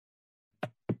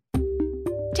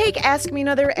Take Ask Me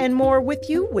Another and more with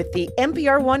you with the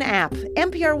NPR One app.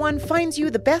 NPR One finds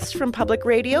you the best from public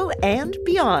radio and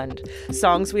beyond.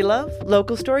 Songs we love,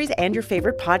 local stories, and your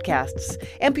favorite podcasts.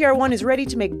 NPR One is ready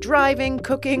to make driving,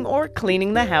 cooking, or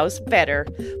cleaning the house better.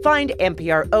 Find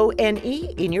NPR ONE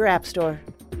in your app store.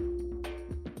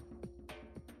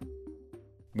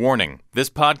 Warning, this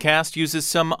podcast uses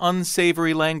some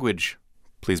unsavory language.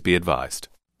 Please be advised.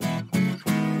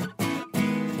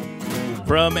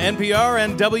 From NPR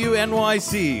and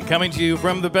WNYC, coming to you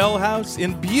from the Bell House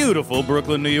in beautiful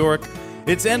Brooklyn, New York,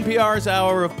 it's NPR's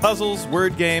hour of puzzles,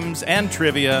 word games, and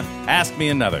trivia. Ask Me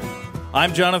Another.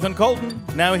 I'm Jonathan Colton.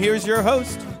 Now here's your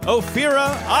host,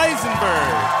 Ophira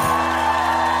Eisenberg.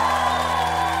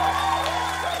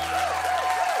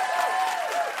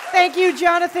 Thank you,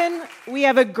 Jonathan. We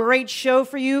have a great show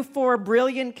for you. 4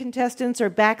 brilliant contestants are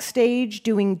backstage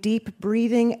doing deep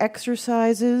breathing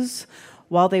exercises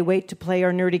while they wait to play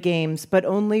our nerdy games, but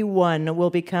only one will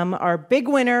become our big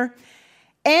winner.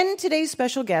 And today's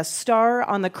special guest star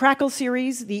on the Crackle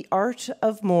series, The Art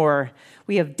of More.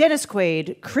 We have Dennis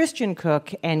Quaid, Christian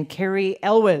Cooke, and Cary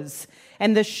Elwes.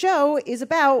 And the show is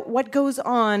about what goes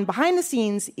on behind the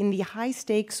scenes in the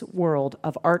high-stakes world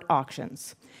of art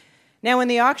auctions. Now, in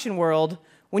the auction world,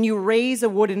 when you raise a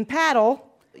wooden paddle,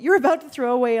 you're about to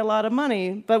throw away a lot of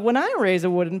money. But when I raise a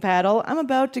wooden paddle, I'm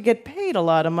about to get paid a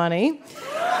lot of money.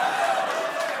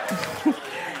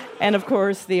 And of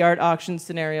course, the art auction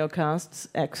scenario costs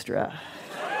extra.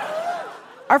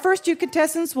 Our first 2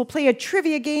 contestants will play a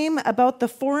trivia game about the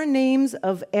foreign names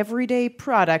of everyday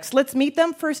products. Let's meet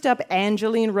them. First up,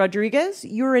 Angeline Rodriguez.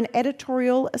 You're an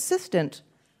editorial assistant.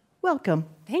 Welcome.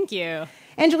 Thank you.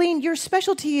 Angeline, your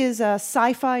specialty is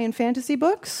sci-fi and fantasy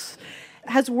books.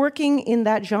 Has working in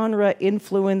that genre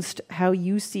influenced how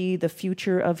you see the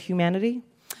future of humanity?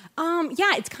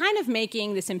 Yeah, it's kind of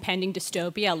making this impending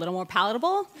dystopia a little more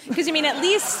palatable. Because, I mean, at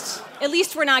least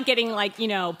we're not getting,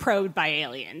 probed by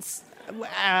aliens. But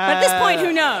at this point,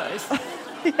 who knows?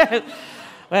 Yeah.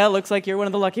 Well, looks like you're one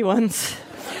of the lucky ones.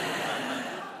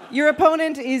 Your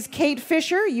opponent is Kate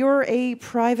Fisher. You're a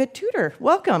private tutor.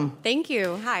 Welcome. Thank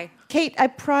you. Hi. Kate, a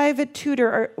private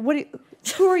tutor.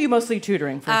 Who are you mostly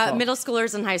tutoring, first of all? Middle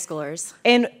schoolers and high schoolers.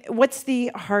 And what's the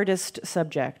hardest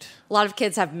subject? A lot of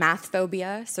kids have math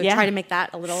phobia, so try to make that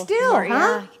a little Still, more.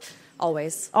 huh? Yeah.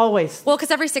 Always. Well,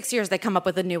 because every 6 years they come up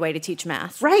with a new way to teach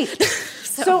math. Right.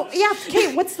 so,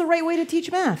 Kate, what's the right way to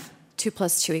teach math? 2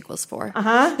 + 2 = 4.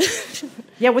 Uh-huh.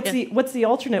 Yeah, what's the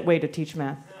alternate way to teach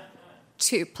math?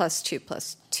 2 + 2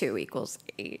 + 2 =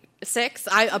 6.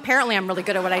 Apparently I'm really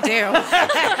good at what I do.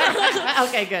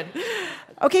 Okay, good.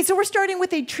 Okay, so we're starting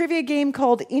with a trivia game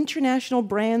called International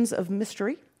Brands of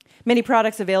Mystery. Many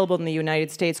products available in the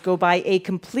United States go by a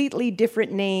completely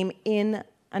different name in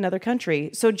another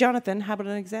country. So, Jonathan, how about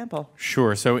an example?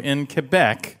 Sure. So in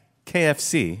Quebec,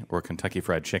 KFC, or Kentucky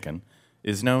Fried Chicken,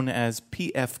 is known as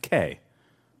PFK,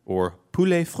 or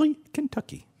Poulet Frit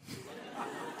Kentucky.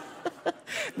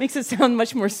 Makes it sound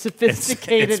much more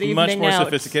sophisticated. It's much more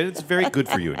sophisticated. It's very good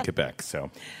for you in Quebec. So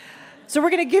we're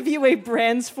going to give you a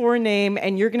brand's foreign name,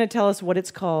 and you're going to tell us what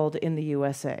it's called in the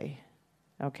USA.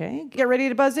 Okay? Get ready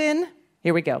to buzz in.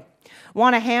 Here we go.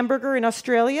 Want a hamburger in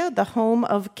Australia, the home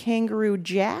of Kangaroo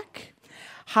Jack?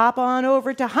 Hop on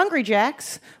over to Hungry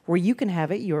Jack's, where you can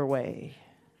have it your way.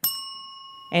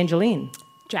 Angeline.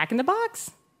 Jack in the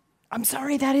Box. I'm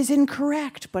sorry, that is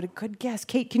incorrect, but a good guess.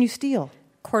 Kate, can you steal?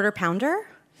 Quarter pounder?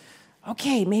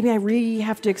 Okay, maybe I really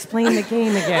have to explain the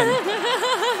game again.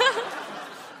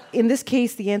 In this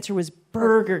case, the answer was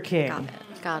Burger King.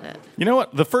 Got it. you know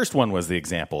what? The first one was the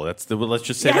example. Let's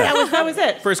just say that was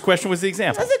it. First question was the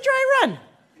example. That's a dry run.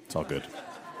 It's all good.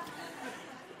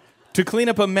 To clean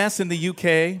up a mess in the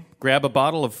UK, grab a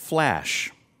bottle of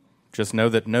Flash. Just know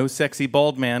that no sexy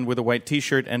bald man with a white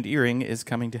T-shirt and earring is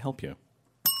coming to help you.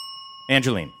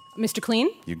 Angeline. Mr. Clean.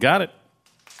 You got it.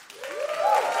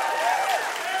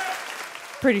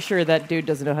 Pretty sure that dude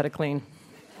doesn't know how to clean.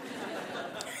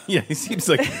 Yeah, he seems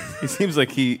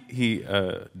like he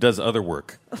does other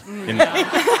work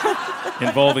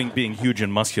involving being huge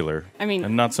and muscular. I mean,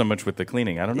 and not so much with the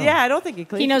cleaning. I don't know. Yeah, I don't think he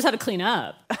cleans. He knows how to clean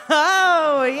up.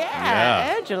 Oh,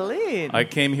 yeah. Angeline. I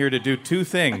came here to do 2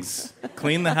 things: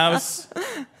 clean the house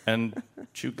and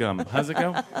chew gum. How's it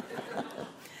go?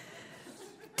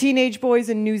 Teenage boys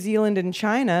in New Zealand and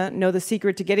China know the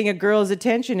secret to getting a girl's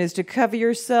attention is to cover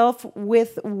yourself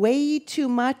with way too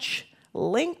much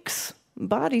Lynx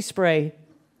body spray.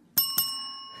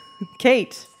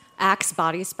 Kate. Axe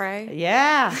body spray.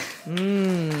 Yeah.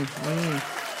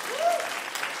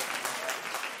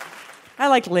 I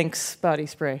like Lynx body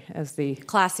spray as the...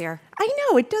 Classier. I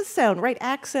know, it does sound, right?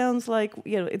 Axe sounds like,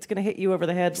 it's going to hit you over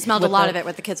the head. Smelled a lot of it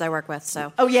with the kids I work with,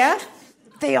 so. Oh, yeah?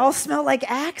 They all smell like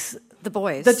Axe? The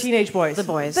boys. The teenage boys. The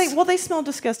boys. They smell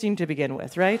disgusting to begin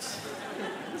with, right? So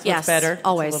yes, it's better.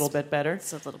 always. It's a little bit better.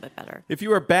 It's a little bit better. If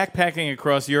you are backpacking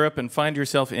across Europe and find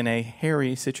yourself in a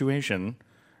hairy situation,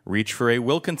 reach for a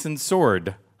Wilkinson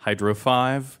sword, Hydro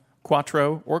 5,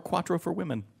 Quattro, or Quattro for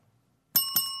women.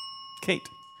 Kate.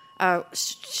 Oh,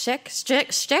 shtick?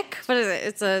 What is it?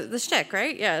 It's the shtick,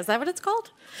 right? Yeah, is that what it's called?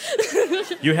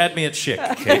 You had me at chick,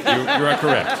 Kate. You are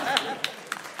correct.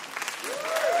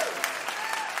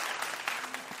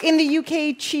 In the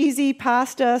UK, cheesy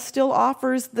pasta still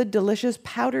offers the delicious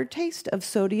powdered taste of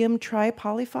sodium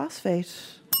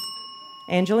tripolyphosphate.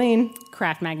 Angeline.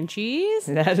 Kraft mac and cheese.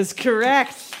 That is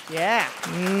correct. Yeah.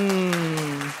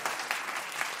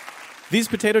 These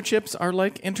potato chips are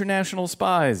like international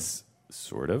spies,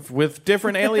 sort of, with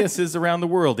different aliases around the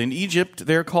world. In Egypt,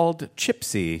 they're called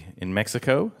chipsy. In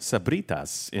Mexico,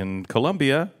 sabritas. In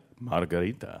Colombia,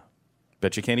 margarita.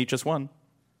 Bet you can't eat just one.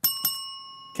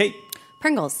 Kate.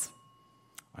 Pringles.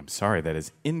 I'm sorry, that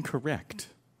is incorrect.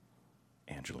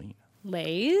 Angeline.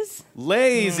 Lay's.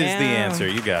 Lay's is the answer.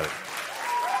 You got it.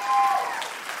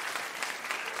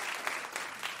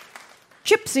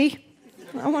 Chipsy.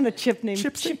 I want a chip named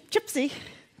Chipsy? Chipsy.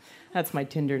 That's my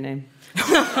Tinder name.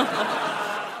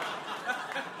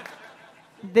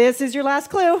 This is your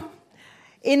last clue.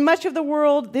 In much of the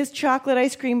world, this chocolate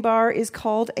ice cream bar is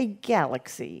called a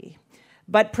galaxy.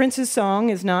 But Prince's song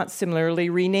is not similarly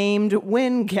renamed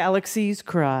When Galaxies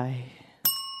Cry.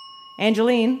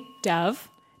 Angeline. Dove.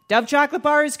 Dove chocolate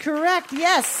bar is correct,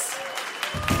 yes.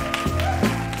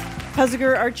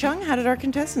 Puziger Archung, how did our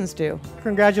contestants do?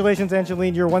 Congratulations,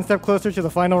 Angeline. You're one step closer to the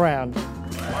final round.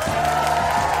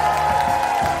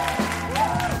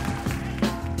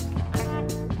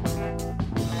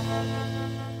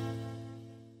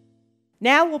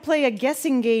 Now we'll play a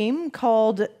guessing game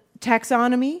called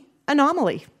Taxonomy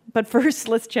Anomaly. But first,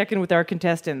 let's check in with our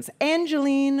contestants.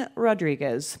 Angeline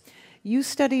Rodriguez, you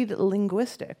studied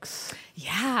linguistics.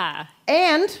 Yeah.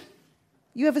 And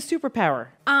you have a superpower.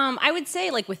 I would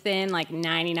say within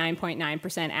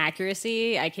 99.9%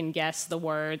 accuracy, I can guess the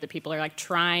word that people are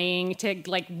trying to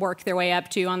work their way up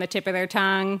to on the tip of their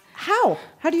tongue. How?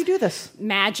 How do you do this?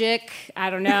 Magic. I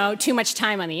don't know. Too much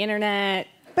time on the internet.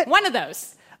 But one of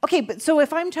those. Okay, but so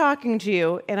if I'm talking to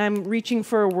you and I'm reaching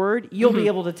for a word, you'll be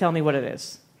able to tell me what it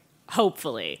is.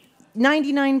 Hopefully.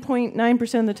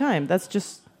 99.9% of the time. That's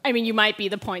just... I mean, you might be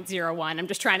the 0.01. I'm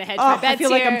just trying to hedge my bets here. I feel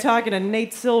like I'm talking to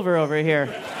Nate Silver over here.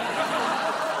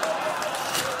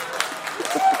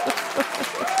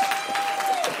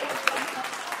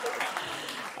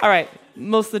 All right.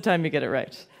 Most of the time you get it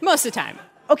right. Most of the time.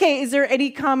 Okay, is there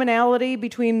any commonality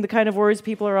between the kind of words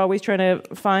people are always trying to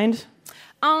find?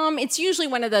 It's usually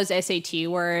one of those SAT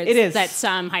words that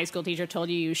some high school teacher told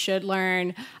you should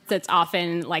learn. That's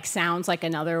often sounds like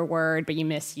another word, but you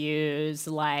misuse,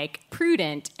 like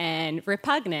prudent and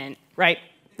repugnant. Right.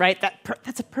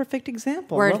 That's a perfect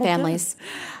example. Word families. Done.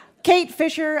 Kate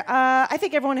Fisher, I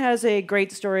think everyone has a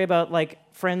great story about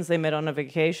friends they met on a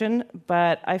vacation,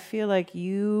 but I feel like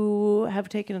you have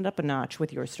taken it up a notch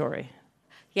with your story.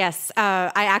 Yes,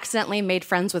 I accidentally made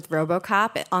friends with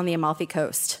RoboCop on the Amalfi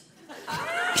Coast.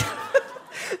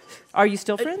 Are you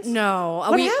still friends? No.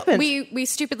 What happened? We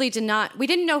stupidly did not. We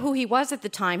didn't know who he was at the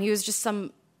time. He was just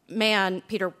some man,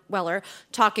 Peter Weller,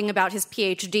 talking about his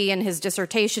PhD and his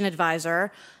dissertation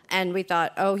advisor. And we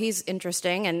thought, oh, he's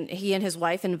interesting. And he and his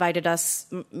wife invited us,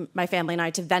 my family and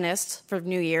I, to Venice for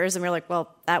New Year's. And we were like,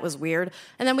 well, that was weird.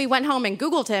 And then we went home and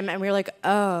Googled him, and we were like,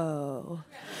 oh.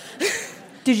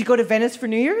 Did you go to Venice for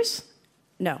New Year's?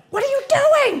 No. What are you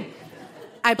doing?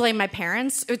 I blame my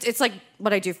parents. It's like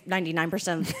what I do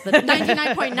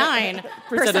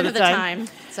 99.9% of the time.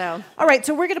 So. All right,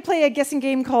 so we're going to play a guessing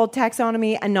game called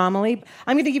Taxonomy Anomaly.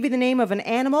 I'm going to give you the name of an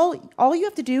animal. All you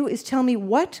have to do is tell me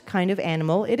what kind of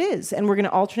animal it is. And we're going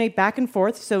to alternate back and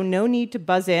forth, so no need to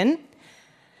buzz in.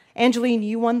 Angeline,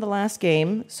 you won the last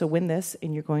game, so win this,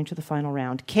 and you're going to the final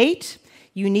round. Kate,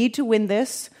 you need to win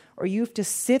this, or you have to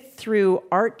sit through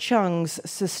Art Chung's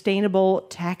Sustainable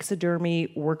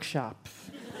Taxidermy Workshop.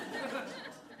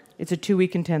 It's a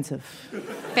 2-week intensive.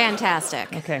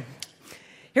 Fantastic. Okay.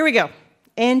 Here we go.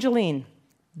 Angeline,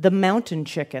 the mountain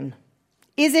chicken.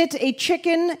 Is it a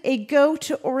chicken, a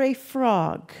goat, or a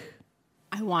frog?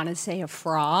 I want to say a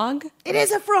frog. It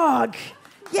is a frog.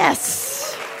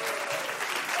 Yes.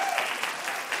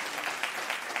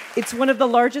 It's one of the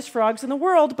largest frogs in the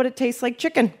world, but it tastes like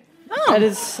chicken. Oh. That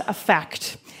is a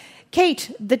fact.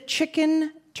 Kate, the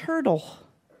chicken turtle.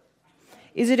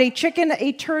 Is it a chicken,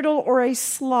 a turtle, or a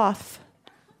sloth?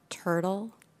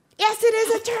 Turtle? Yes, it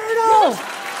is a turtle!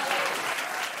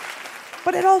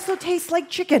 But it also tastes like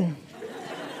chicken.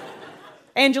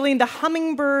 Angeline, the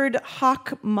hummingbird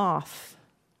hawk moth.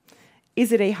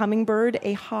 Is it a hummingbird,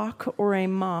 a hawk, or a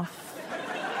moth?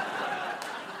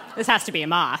 This has to be a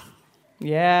moth.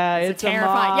 Yeah, it's a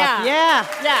terrifying. moth. Yeah,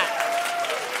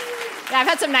 I've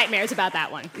had some nightmares about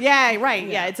that one. Yeah, right.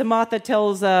 Yeah, it's a moth that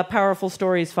tells powerful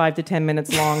stories 5 to 10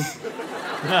 minutes long.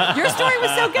 Your story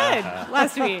was so good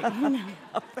last week.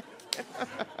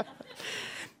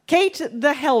 Kate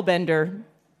the Hellbender.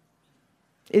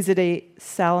 Is it a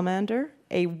salamander,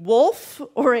 a wolf,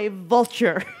 or a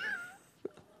vulture?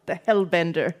 The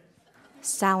Hellbender.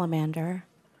 Salamander.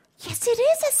 Yes, it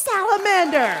is a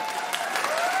salamander.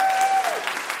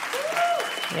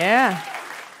 Yeah.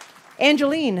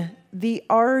 Angeline, the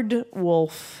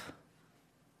aardwolf.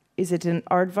 Is it an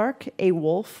aardvark, a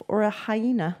wolf, or a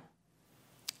hyena?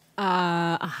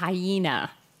 A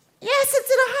hyena. Yes, it's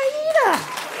a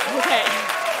hyena. Okay.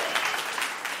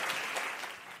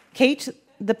 Kate,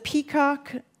 the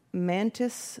peacock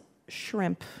mantis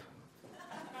shrimp.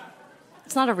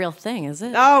 It's not a real thing, is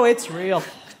it? Oh, it's real.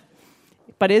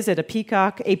 But is it a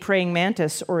peacock, a praying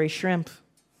mantis, or a shrimp?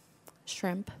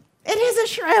 Shrimp. It is a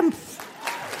shrimp.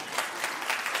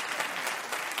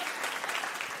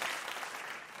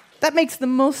 That makes the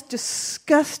most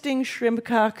disgusting shrimp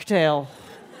cocktail.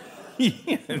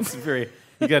 Yeah, it's very.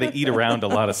 You got to eat around a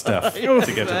lot of stuff to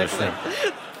get to the shrimp.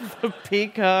 The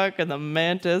peacock and the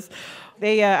mantis.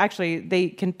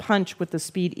 They can punch with the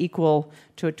speed equal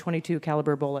to a .22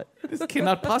 caliber bullet. This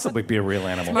cannot possibly be a real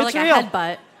animal. More It's like real. a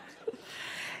headbutt.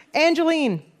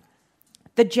 Angeline,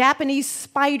 the Japanese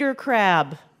spider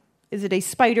crab. Is it a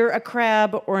spider, a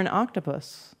crab, or an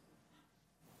octopus?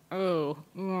 Oh,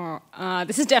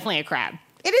 this is definitely a crab.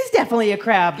 It is definitely a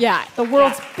crab. Yeah. The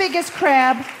world's biggest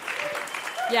crab.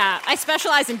 Yeah, I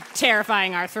specialize in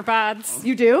terrifying arthropods.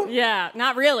 You do? Yeah,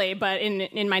 not really, but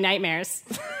in my nightmares.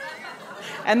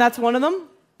 And that's one of them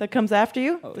that comes after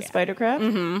you? The spider crab?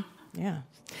 Mm-hmm. Yeah.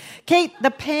 Kate, the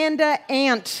panda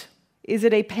ant. Is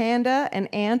it a panda, an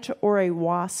ant, or a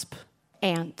wasp?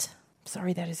 Ant.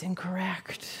 Sorry, that is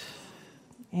incorrect.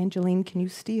 Angeline, can you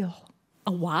steal?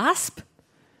 A wasp?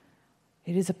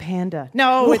 It is a panda.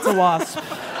 No, it's a wasp.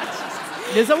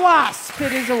 It is a wasp.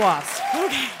 It is a wasp.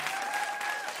 Okay.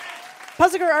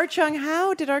 Puzzler Archung,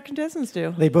 how did our contestants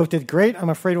do? They both did great. I'm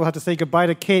afraid we'll have to say goodbye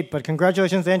to Kate, but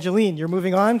congratulations, Angeline. You're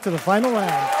moving on to the final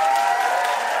round.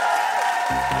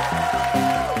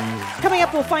 Coming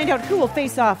up, we'll find out who will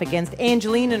face off against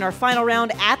Angeline in our final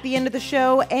round at the end of the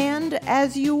show. And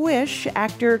as you wish,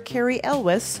 actor Cary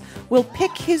Elwes will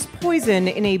pick his poison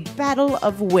in a battle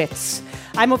of wits.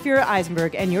 I'm Ophira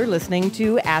Eisenberg, and you're listening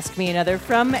to Ask Me Another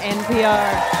from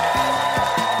NPR.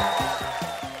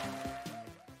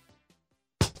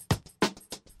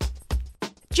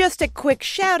 Just a quick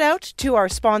shout out to our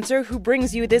sponsor who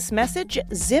brings you this message,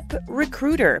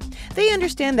 ZipRecruiter. They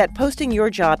understand that posting your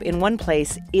job in one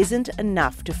place isn't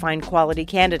enough to find quality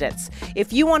candidates.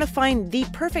 If you want to find the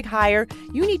perfect hire,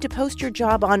 you need to post your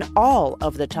job on all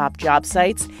of the top job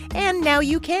sites, and now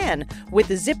you can. With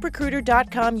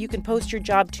ZipRecruiter.com, you can post your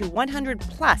job to 100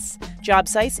 plus job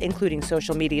sites, including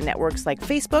social media networks like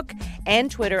Facebook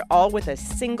and Twitter, all with a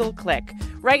single click.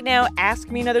 Right now, Ask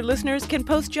Me Another listeners can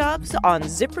post jobs on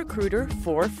ZipRecruiter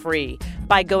for free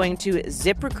by going to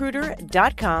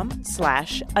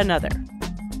ZipRecruiter.com/another.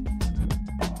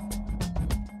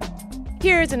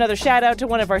 Here's another shout out to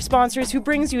one of our sponsors who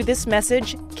brings you this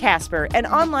message, Casper, an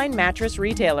online mattress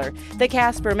retailer. The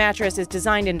Casper mattress is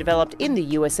designed and developed in the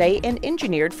USA and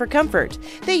engineered for comfort.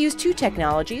 They use two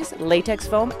technologies, latex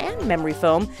foam and memory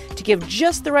foam, to give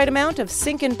just the right amount of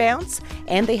sink and bounce,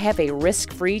 and they have a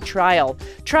risk-free trial.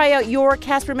 Try out your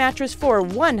Casper mattress for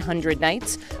 100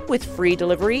 nights with free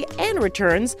delivery and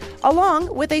returns,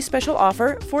 along with a special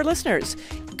offer for listeners.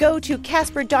 Go to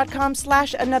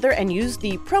Casper.com/another and use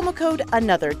the promo code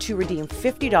ANOTHER to redeem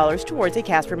 $50 towards a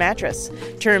Casper mattress.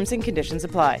 Terms and conditions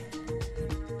apply.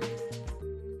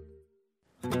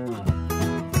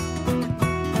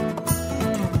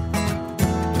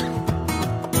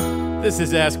 This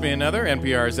is Ask Me Another,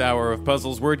 NPR's hour of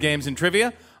puzzles, word games, and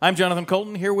trivia. I'm Jonathan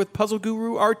Colton here with puzzle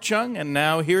guru Art Chung, and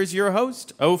now here's your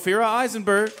host, Ophira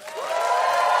Eisenberg.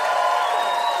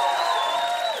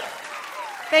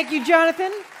 Thank you,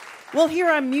 Jonathan. We'll hear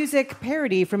a music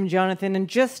parody from Jonathan in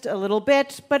just a little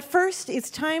bit, but first it's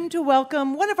time to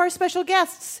welcome one of our special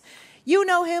guests. You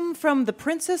know him from The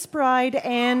Princess Bride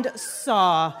and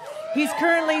Saw. He's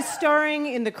currently starring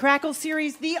in the Crackle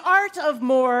series, The Art of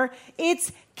More.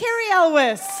 It's Cary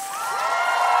Elwes.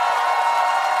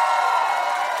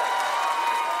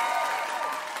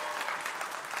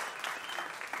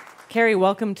 Cary,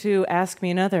 welcome to Ask Me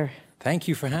Another. Thank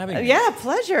you for having me. Yeah,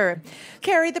 pleasure.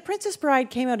 Cary, The Princess Bride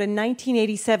came out in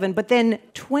 1987, but then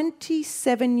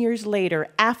 27 years later,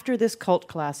 after this cult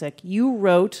classic, you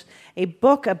wrote a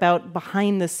book about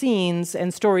behind the scenes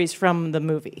and stories from the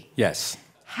movie. Yes.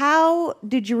 How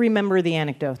did you remember the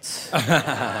anecdotes?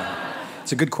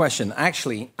 It's a good question.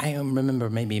 Actually, I remember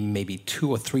maybe 2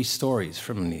 or 3 stories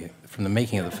from the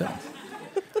making of the film.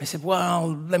 I said,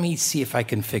 well, let me see if I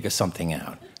can figure something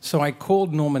out. So I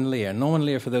called Norman Lear. Norman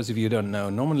Lear, for those of you who don't know,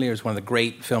 Norman Lear is one of the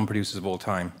great film producers of all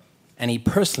time. And he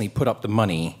personally put up the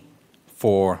money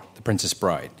for The Princess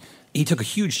Bride. He took a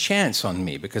huge chance on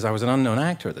me because I was an unknown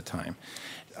actor at the time.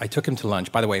 I took him to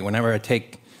lunch. By the way, whenever I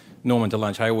take Norman to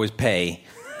lunch, I always pay.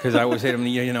 Because I always say to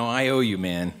him, I owe you,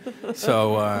 man.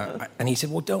 So, and he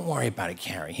said, well, don't worry about it,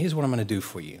 Cary. Here's what I'm going to do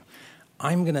for you.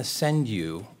 I'm going to send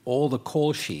you all the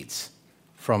call sheets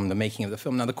from the making of the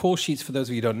film. Now, the call sheets, for those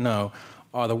of you who don't know,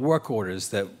 are the work orders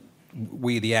that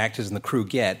we, the actors and the crew,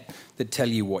 get that tell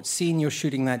you what scene you're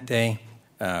shooting that day,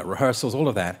 rehearsals, all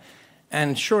of that.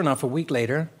 And sure enough, a week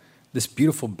later, this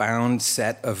beautiful bound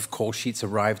set of call sheets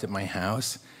arrived at my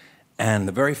house. And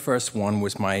the very first one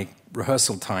was my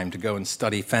rehearsal time to go and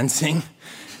study fencing.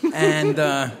 And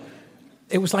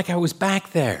it was like I was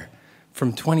back there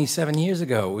from 27 years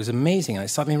ago. It was amazing. I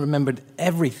suddenly remembered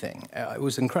everything. It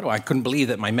was incredible. I couldn't believe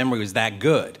that my memory was that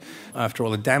good after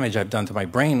all the damage I've done to my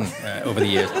brain over the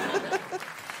years.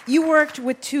 You worked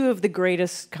with 2 of the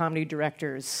greatest comedy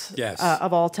directors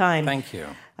of all time. Thank you.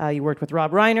 You worked with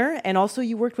Rob Reiner, and also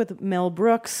you worked with Mel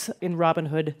Brooks in Robin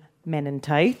Hood Men in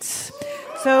Tights.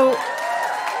 So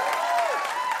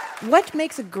what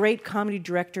makes a great comedy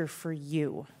director for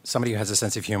you? Somebody who has a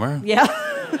sense of humor? Yeah.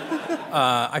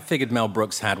 I figured Mel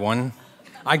Brooks had one.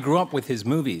 I grew up with his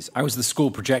movies. I was the school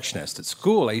projectionist. At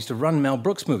school, I used to run Mel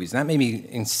Brooks movies, and that made me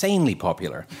insanely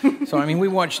popular. So, we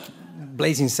watched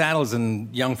Blazing Saddles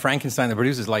and Young Frankenstein, the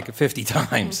producers, like 50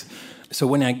 times. So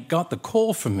when I got the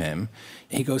call from him,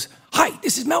 he goes, "Hi,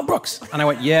 this is Mel Brooks." And I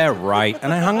went, "Yeah, right."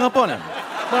 And I hung up on him.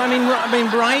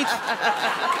 But right?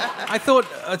 I thought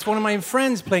it's one of my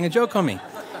friends playing a joke on me.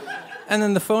 And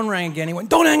then the phone rang again. He went,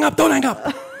 "Don't hang up, don't hang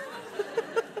up."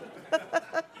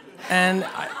 And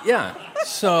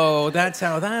so that's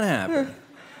how that happened.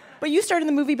 But you started in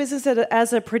the movie business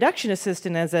as a production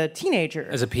assistant as a teenager.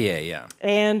 As a PA, yeah.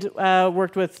 And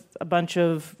worked with a bunch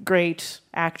of great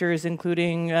actors,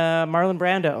 including Marlon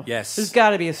Brando. Yes. There's got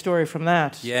to be a story from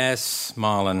that. Yes,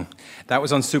 Marlon. That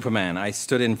was on Superman. I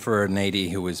stood in for an AD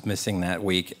who was missing that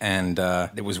week, and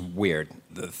it was weird.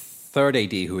 The third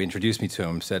AD who introduced me to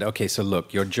him said, "Okay, so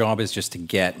look, your job is just to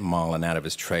get Marlon out of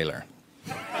his trailer."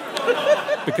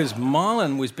 Because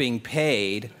Marlon was being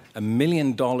paid $1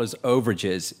 million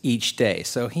overages each day,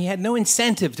 so he had no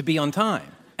incentive to be on time.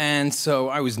 And so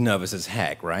I was nervous as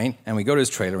heck, right? And we go to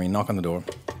his trailer, and we knock on the door.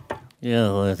 "Yeah,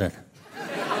 who is it?"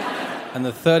 And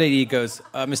the third AD goes,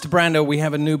 "Mr. Brando, we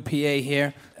have a new PA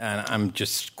here." And I'm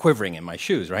just quivering in my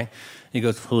shoes, right? He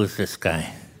goes, "Who is this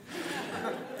guy?"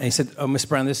 And he said, "Oh, Mr.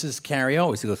 Brando, this is Cary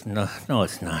Elwes." He goes, No,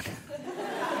 it's not."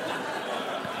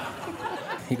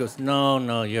 He goes,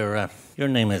 No, your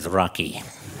name is Rocky."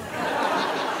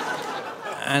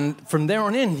 And from there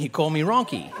on in, he called me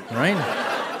Rocky, right?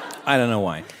 I don't know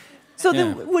why. So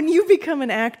when you become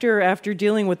an actor after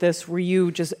dealing with this, were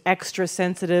you just extra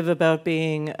sensitive about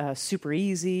being super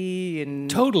easy? And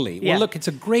Totally. Yeah. Well, look, it's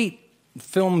a great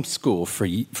film school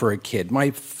for a kid.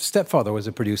 My stepfather was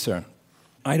a producer.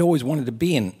 I'd always wanted to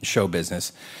be in show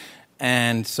business.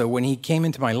 And so when he came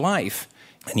into my life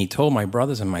and he told my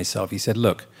brothers and myself, he said,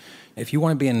 "Look, if you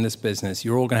want to be in this business,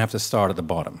 you're all going to have to start at the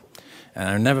bottom." And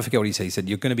I'll never forget what he said. He said,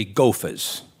 "You're going to be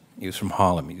gophers." He was from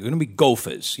Harlem. "You're going to be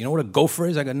gophers." You know what a gopher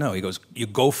is? I go, "No." He goes, "You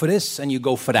go for this and you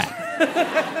go for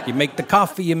that. You make the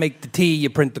coffee, you make the tea,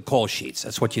 you print the call sheets.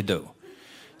 That's what you do."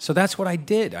 So that's what I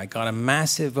did. I got a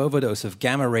massive overdose of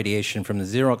gamma radiation from the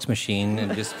Xerox machine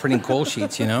and just printing call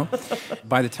sheets,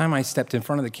 By the time I stepped in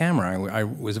front of the camera, I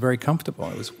was very comfortable.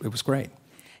 It was great.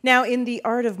 Now, in The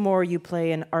Art of More, you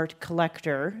play an art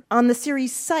collector. On the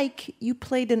series Psych, you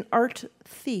played an art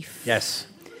thief. Yes.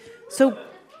 So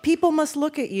people must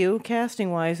look at you,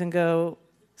 casting-wise, and go,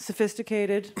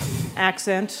 sophisticated,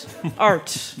 accent,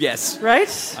 art. Yes.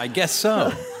 Right? I guess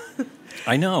so.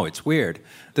 I know, it's weird.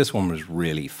 This one was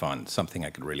really fun, something I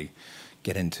could really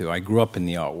get into. I grew up in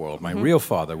the art world. My real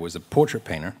father was a portrait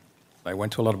painter. I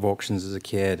went to a lot of auctions as a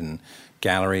kid and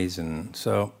galleries, and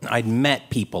so I'd met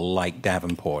people like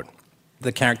Davenport.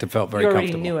 The character felt very comfortable.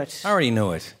 You already knew it. I already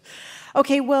knew it.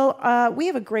 Okay, well, we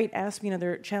have a great Ask Me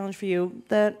Another challenge for you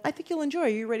that I think you'll enjoy. Are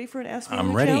you ready for an Ask Me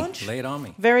Another challenge? I'm ready. Lay it on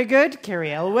me. Very good.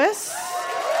 Cary Elwes.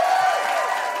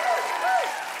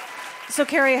 So,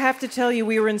 Cary, I have to tell you,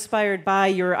 we were inspired by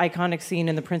your iconic scene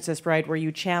in The Princess Bride where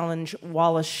you challenge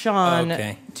Wallace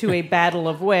Shawn to a battle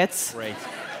of wits. Right.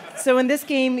 So in this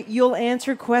game, you'll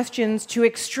answer questions to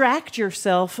extract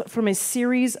yourself from a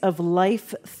series of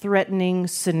life-threatening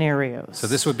scenarios. So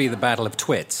this would be the battle of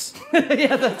twits.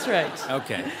 Yeah, that's right.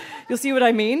 Okay. You'll see what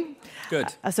I mean? Good.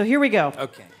 So here we go.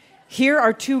 Okay. Here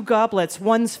are two goblets.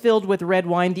 One's filled with red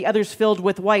wine, the other's filled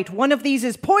with white. One of these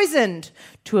is poisoned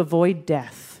to avoid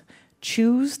death.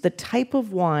 Choose the type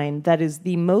of wine that is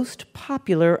the most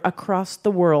popular across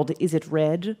the world. Is it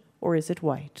red or is it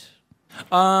white?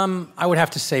 I would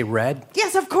have to say red.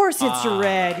 Yes, of course it's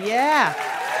red. Yeah.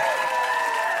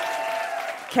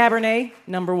 Cabernet,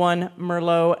 number 1.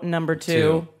 Merlot, number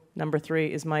 2. Number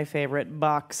 3 is my favorite,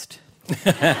 boxed.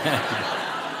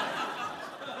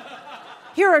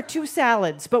 Here are 2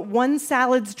 salads, but one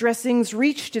salad's dressings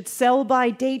reached its sell-by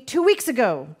date 2 weeks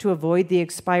ago. To avoid the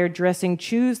expired dressing,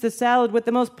 choose the salad with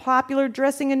the most popular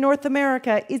dressing in North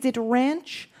America. Is it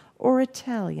ranch or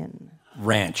Italian?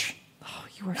 Ranch.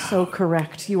 You are so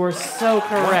correct. You are so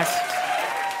correct.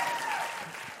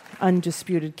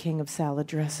 Undisputed king of salad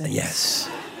dressings. Yes.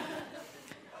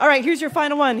 All right, here's your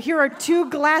final one. Here are 2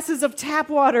 glasses of tap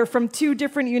water from 2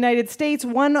 different United States.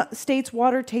 One state's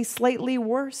water tastes slightly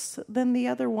worse than the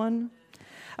other one.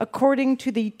 According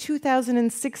to the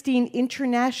 2016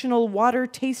 International Water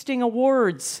Tasting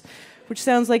Awards, which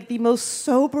sounds like the most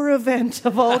sober event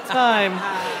of all time.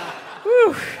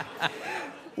 Whew.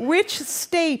 Which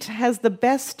state has the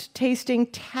best tasting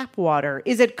tap water?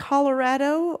 Is it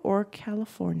Colorado or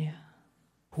California?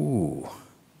 Ooh.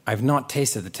 I've not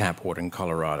tasted the tap water in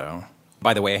Colorado.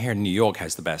 By the way, I hear New York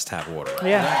has the best tap water.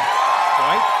 Yeah.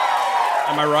 Right?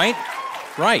 Am I right?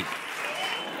 Right.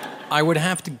 I would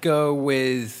have to go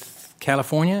with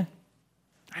California.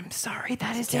 I'm sorry,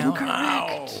 that is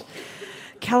incorrect.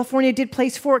 California did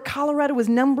place 4. Colorado was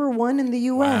number 1 in the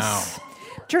U.S. Wow.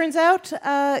 Turns out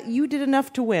you did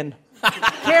enough to win.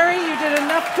 Cary, you did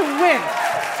enough to win.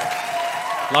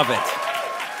 Love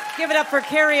it. Give it up for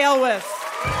Cary Elwes.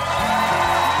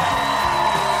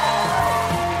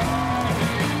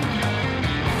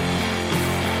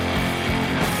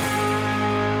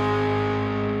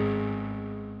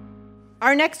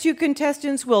 Our next 2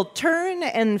 contestants will turn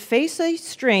and face a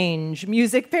strange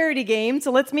music parody game,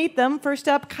 so let's meet them. First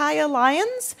up, Kaya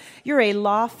Lyons. You're a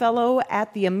law fellow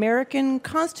at the American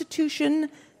Constitution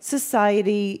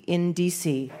Society in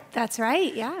D.C. That's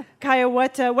right, yeah. Kaya,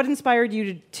 what inspired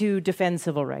you to defend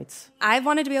civil rights? I've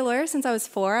wanted to be a lawyer since I was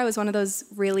 4. I was one of those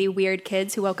really weird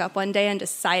kids who woke up one day and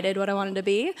decided what I wanted to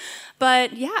be.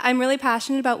 But yeah, I'm really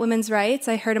passionate about women's rights.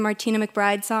 I heard a Martina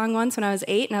McBride song once when I was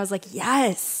 8, and I was like,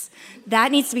 yes,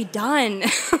 that needs to be done.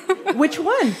 Which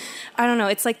one? I don't know.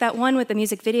 It's like that one with the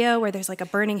music video where there's like a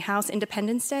burning house,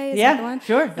 Independence Day. Is yeah, that the one?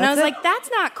 Sure. And I was like,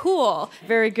 that's not cool.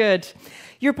 Very good.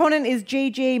 Your opponent is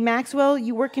J.J. Maxwell.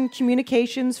 You work in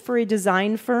communications for a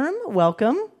design firm.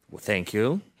 Welcome. Well, thank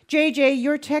you. J.J.,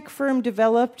 your tech firm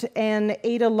developed an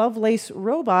Ada Lovelace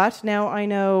robot. Now, I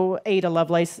know Ada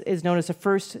Lovelace is known as the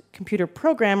first computer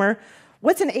programmer.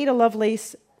 What's an Ada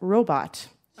Lovelace robot?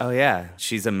 Oh, yeah.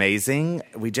 She's amazing.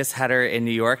 We just had her in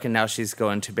New York, and now she's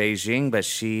going to Beijing, but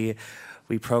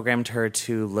we programmed her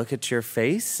to look at your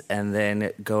face and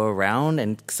then go around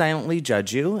and silently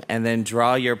judge you and then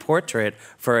draw your portrait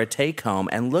for a take-home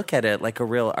and look at it like a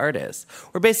real artist.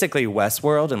 We're basically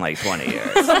Westworld in like 20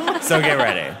 years. So get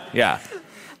ready. Yeah.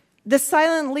 The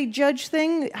silently judge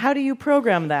thing, how do you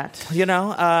program that? You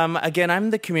know, again, I'm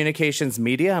the communications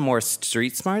media. I'm more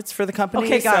street smarts for the company.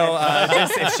 Okay, got it.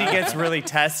 Just if she gets really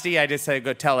testy, I just say,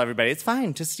 go tell everybody, it's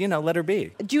fine. Just, let her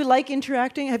be. Do you like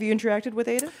interacting? Have you interacted with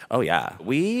Ada? Oh, yeah.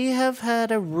 We have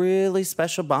had a really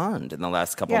special bond in the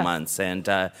last couple months, and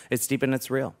it's deep and it's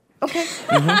real. Okay.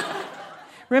 Mm-hmm.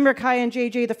 Remember, Kai and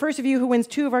JJ, the first of you who wins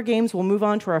 2 of our games will move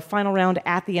on to our final round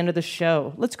at the end of the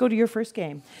show. Let's go to your first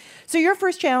game. So your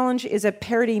first challenge is a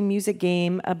parody music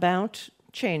game about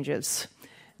changes.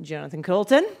 Jonathan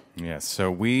Colton. Yes,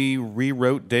 so we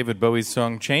rewrote David Bowie's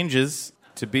song Changes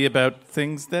to be about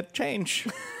things that change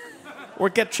or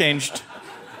get changed.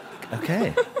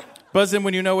 Okay. Buzz in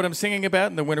when you know what I'm singing about,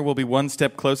 and the winner will be one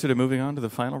step closer to moving on to the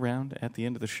final round at the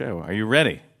end of the show. Are you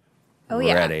ready? Oh,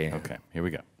 yeah. Ready. Okay, here we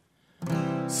go.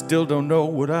 Still don't know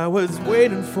what I was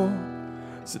waiting for.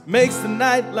 It makes the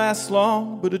night last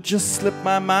long, but it just slipped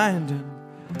my mind.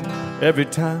 And every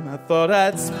time I thought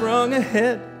I'd sprung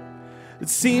ahead, it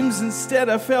seems instead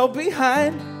I fell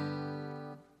behind.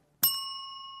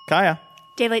 Kaya.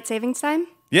 Daylight savings time?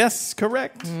 Yes,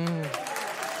 correct.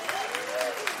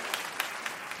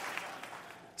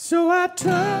 So I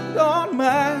turned on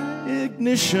my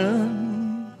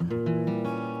ignition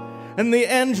and the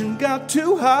engine got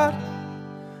too hot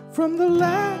from the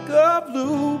lack of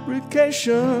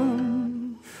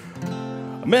lubrication.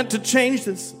 I meant to change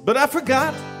this, but I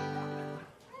forgot.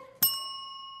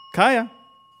 Kaya.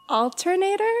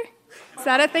 Alternator? Is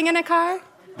that a thing in a car?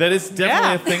 That is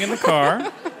definitely a thing in the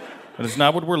car. But it's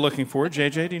not what we're looking for.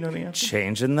 JJ, do you know the answer?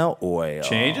 Changing the oil.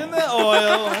 Changing the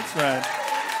oil. That's right.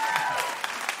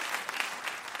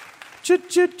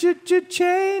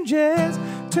 Changes.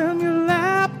 Turn your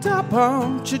laptop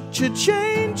on.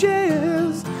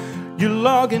 Changes. Your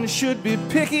login should be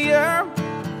pickier.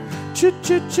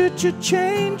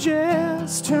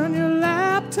 Changes. Turn your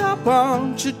laptop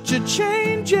on.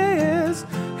 Changes.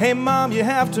 Hey, Mom, you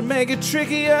have to make it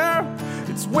trickier.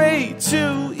 It's way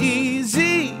too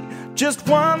easy. Just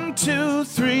 1, 2,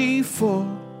 3,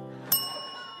 4.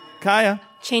 Kaya.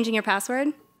 Changing your password?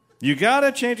 You got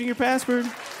it, changing your password.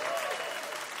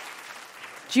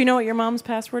 Do you know what your mom's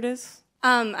password is?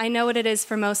 I know what it is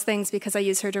for most things because I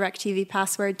use her DirecTV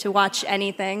password to watch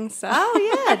anything. So.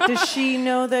 Oh, yeah. Does she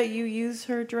know that you use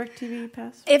her DirecTV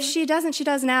password? If she doesn't, she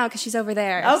does now because she's over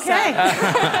there. Okay. So.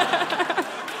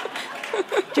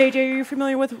 JJ, are you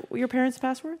familiar with your parents'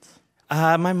 passwords?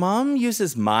 My mom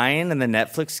uses mine, and the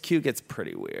Netflix queue gets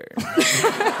pretty weird.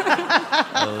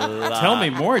 Tell me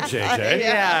more, JJ.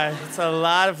 Yeah, it's a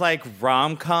lot of like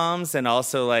rom-coms and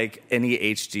also like any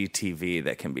HGTV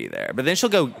that can be there. But then she'll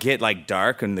go get like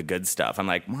dark and the good stuff. I'm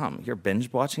like, Mom, you're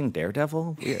binge watching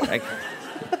Daredevil?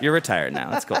 You're retired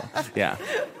now. It's cool. Yeah.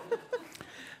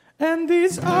 And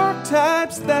these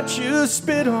archetypes that you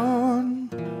spit on,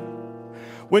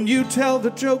 when you tell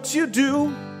the jokes you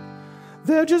do,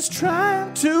 they're just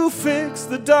trying to fix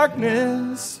the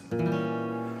darkness.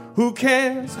 Who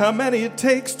cares how many it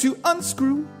takes to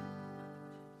unscrew?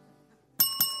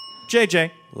 JJ.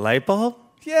 Light bulb?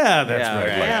 Yeah, that's right.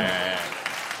 Yeah.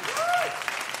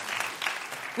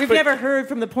 We've never heard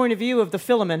from the point of view of the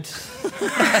filament.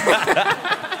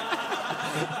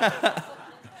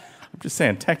 I'm just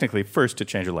saying, technically, first to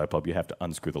change a light bulb, you have to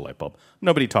unscrew the light bulb.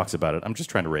 Nobody talks about it. I'm just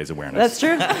trying to raise awareness. That's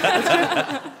true.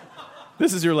 That's true.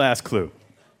 This is your last clue.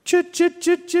 Changes.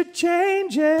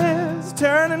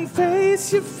 Turn and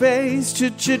face your face.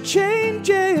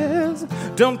 Changes.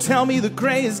 Don't tell me the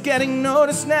gray is getting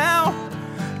noticed now.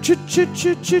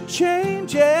 Changes.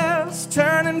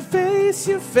 Turn and face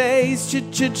your face.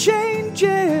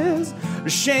 Changes. A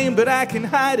shame, but I can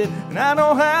hide it, and I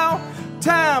know how.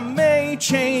 Time may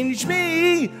change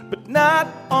me, but not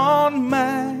on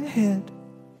my head.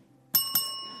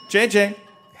 JJ.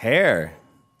 Hair.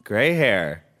 Gray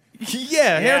hair.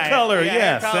 Yeah, hair color.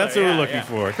 Yes, hair color. That's what we're looking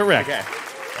for. Correct.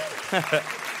 Okay.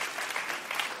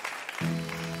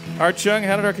 Art Chung,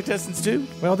 how did our contestants do?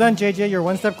 Well done, JJ. You're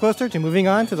one step closer to moving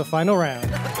on to the final round.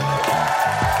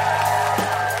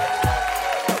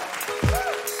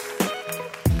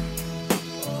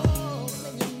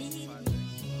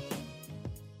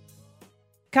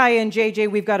 Kaya and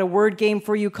JJ, we've got a word game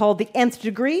for you called the Nth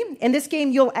Degree. In this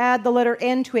game, you'll add the letter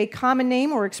N to a common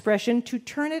name or expression to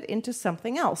turn it into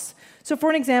something else. So for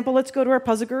an example, let's go to our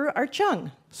puzzle guru, Art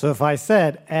Chung. So if I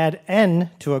said add N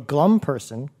to a glum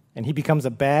person, and he becomes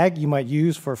a bag you might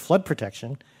use for flood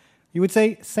protection, you would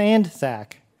say sand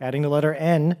sack, adding the letter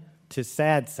N to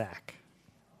sad sack.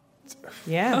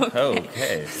 Yeah.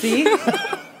 Okay. See?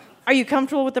 Are you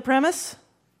comfortable with the premise?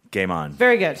 Game on.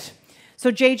 Very good.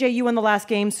 So JJ, you won the last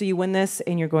game, so you win this,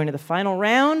 and you're going to the final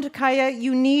round. Kaya,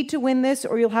 you need to win this,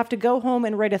 or you'll have to go home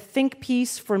and write a think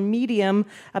piece for Medium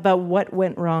about what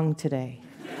went wrong today.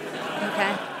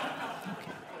 Okay.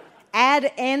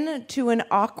 Add N to an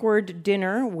awkward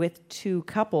dinner with two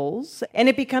couples, and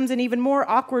it becomes an even more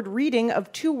awkward reading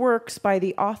of two works by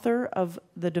the author of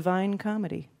The Divine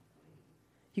Comedy.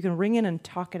 You can ring in and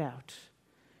talk it out.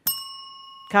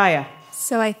 Kaya.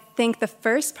 So I think the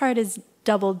first part is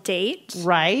double date.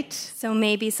 Right. So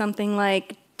maybe something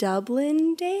like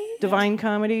Dublin Date? Divine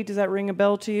Comedy, does that ring a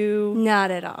bell to you?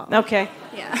 Not at all. Okay.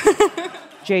 Yeah.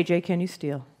 JJ, can you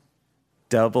steal?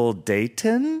 Double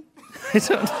Dayton? I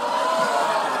don't.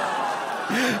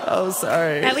 Oh,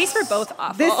 sorry. At least we're both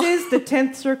awful. This is the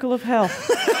 10th circle of hell.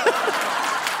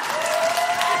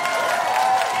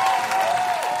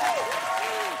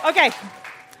 Okay.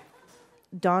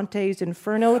 Dante's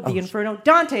Inferno, the Inferno.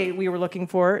 Dante we were looking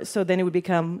for, so then it would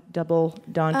become double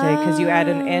Dante because you add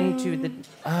an N to the...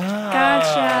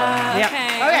 Gotcha.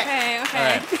 Yeah.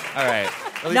 Okay. All right.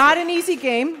 Not an easy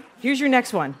game. Here's your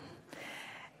next one.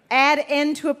 Add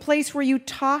N to a place where you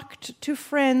talked to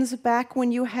friends back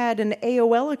when you had an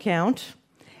AOL account,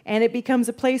 and it becomes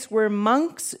a place where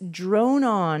monks drone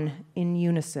on in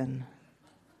unison.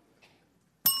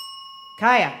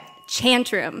 Kaya.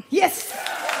 Chant room. Yes!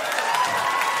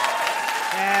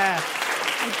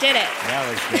 I did it. That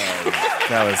was good.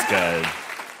 That was good.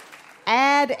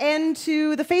 Add N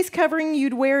to the face covering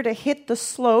you'd wear to hit the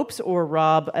slopes or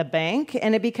rob a bank,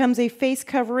 and it becomes a face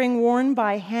covering worn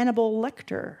by Hannibal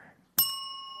Lecter.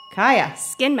 Kaya.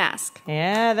 Skin mask.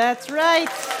 Yeah, that's right.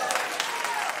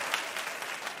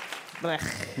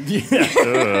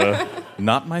 Yeah.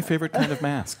 Not my favorite kind of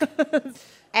mask.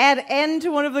 Add N to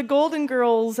one of the Golden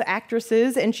Girls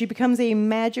actresses, and she becomes a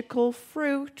magical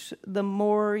fruit. The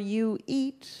more you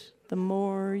eat, the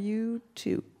more you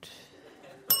toot.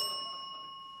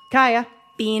 Kaya.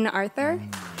 Bean Arthur.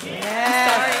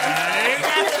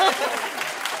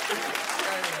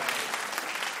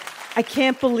 I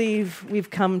can't believe we've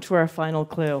come to our final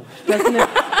clue, doesn't it?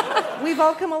 We've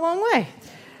all come a long way.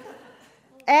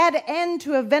 Add N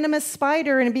to a venomous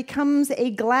spider and it becomes a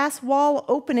glass wall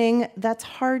opening that's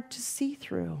hard to see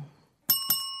through.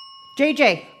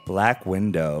 JJ. Black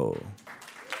Window.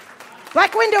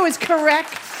 Black Window is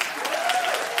correct.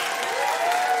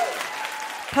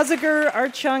 Puziger,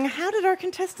 Archung, how did our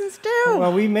contestants do?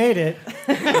 Well, we made it.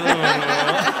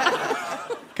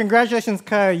 Congratulations,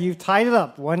 Kaya. You've tied it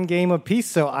up 1 game apiece,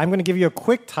 so I'm going to give you a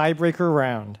quick tiebreaker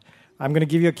round. I'm going to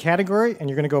give you a category, and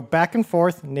you're going to go back and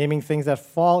forth naming things that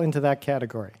fall into that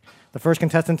category. The first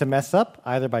contestant to mess up,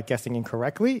 either by guessing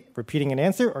incorrectly, repeating an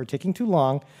answer, or taking too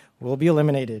long, will be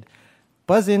eliminated.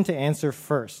 Buzz in to answer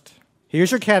first.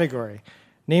 Here's your category.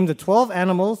 Name the 12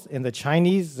 animals in the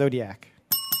Chinese zodiac.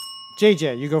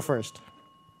 JJ, you go first.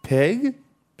 Pig?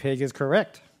 Pig is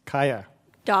correct. Kaya.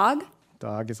 Dog.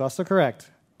 Dog is also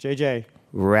correct. JJ.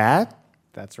 Rat?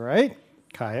 That's right.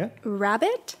 Kaya.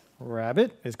 Rabbit.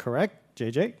 Rabbit is correct.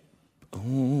 JJ.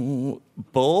 Bull?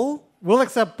 We'll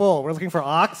accept bull. We're looking for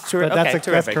ox, but that's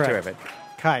correct. Terrific.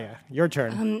 Kaya, your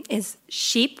turn. Is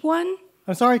sheep one?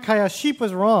 I'm sorry, Kaya. Sheep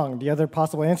was wrong. The other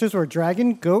possible answers were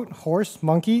dragon, goat, horse,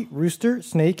 monkey, rooster,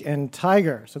 snake, and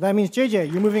tiger. So that means,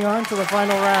 JJ, you're moving on to the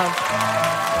final round.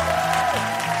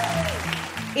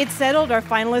 It's settled. Our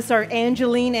finalists are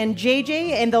Angeline and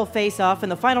JJ, and they'll face off in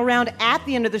the final round at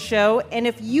the end of the show. And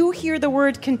if you hear the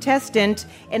word contestant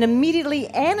and immediately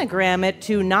anagram it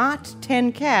to not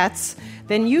 10 cats,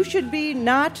 then you should be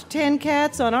not 10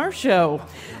 cats on our show.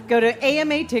 Go to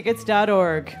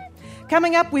amatickets.org.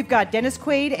 Coming up, we've got Dennis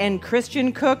Quaid and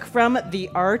Christian Cooke from The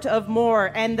Art of More,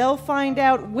 and they'll find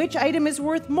out which item is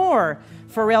worth more,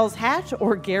 Pharrell's hat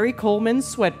or Gary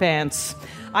Coleman's sweatpants.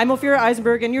 I'm Ophira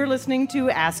Eisenberg, and you're listening to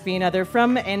Ask Me Another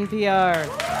from NPR.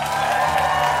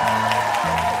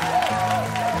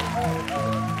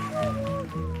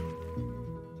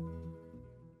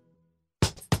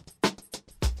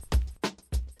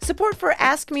 Support for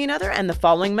Ask Me Another and the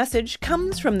following message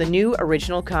comes from the new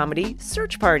original comedy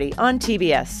Search Party on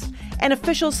TBS. An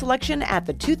official selection at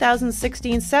the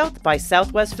 2016 South by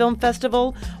Southwest Film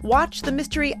Festival. Watch the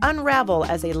mystery unravel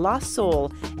as a lost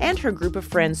soul and her group of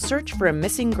friends search for a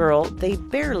missing girl they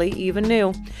barely even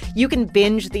knew. You can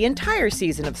binge the entire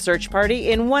season of Search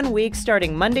Party in 1 week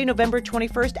starting Monday, November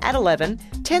 21st at 11,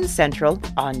 10 Central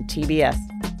on TBS.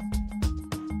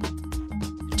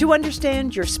 To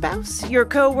understand your spouse, your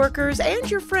coworkers,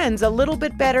 and your friends a little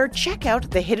bit better, check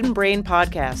out the Hidden Brain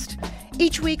podcast.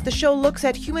 Each week, the show looks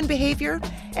at human behavior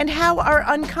and how our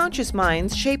unconscious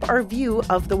minds shape our view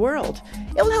of the world.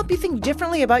 It will help you think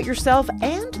differently about yourself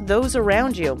and those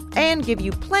around you, and give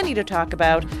you plenty to talk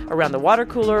about around the water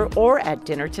cooler or at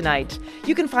dinner tonight.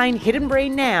 You can find Hidden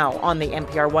Brain now on the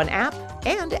NPR One app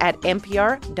and at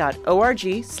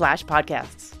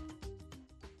npr.org/podcasts.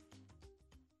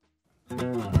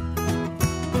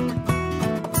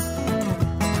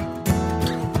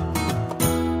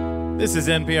 This is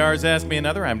NPR's Ask Me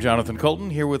Another. I'm Jonathan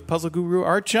Colton, here with puzzle guru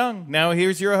Art Chung. Now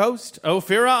here's your host,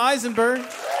 Ophira Eisenberg.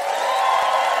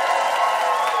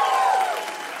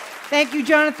 Thank you,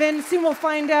 Jonathan. Soon we'll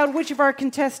find out which of our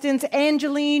contestants,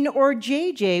 Angeline or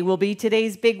JJ, will be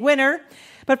today's big winner.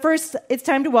 But first, it's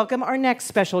time to welcome our next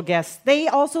special guests. They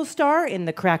also star in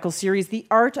the Crackle series, The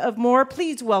Art of More.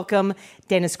 Please welcome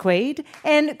Dennis Quaid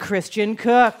and Christian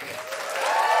Cooke.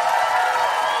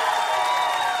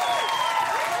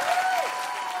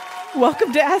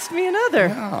 Welcome to Ask Me Another.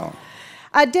 Wow.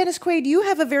 Dennis Quaid, you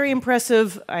have a very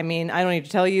impressive, I don't need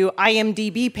to tell you,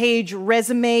 IMDb page,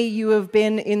 resume. You have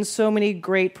been in so many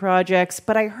great projects.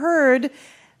 But I heard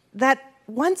that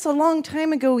once a long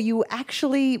time ago, you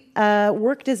actually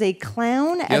worked as a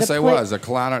clown at Yes, I was a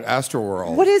clown at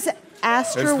Astroworld. What is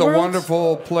Astroworld? It's the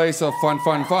wonderful place of fun.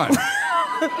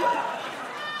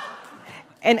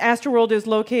 And Astroworld is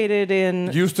located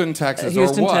in Houston, Texas,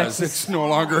 Houston, or was. Texas. It's no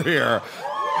longer here.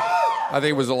 I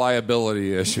think it was a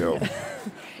liability issue.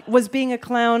 Was being a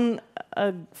clown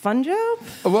a fun job?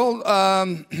 Well,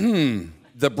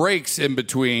 the breaks in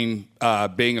between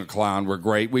being a clown were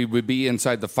great. We would be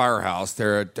inside the firehouse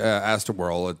there at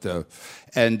Astorworld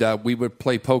and we would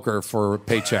play poker for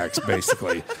paychecks,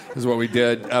 basically, is what we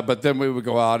did. But then we would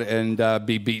go out and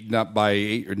be beaten up by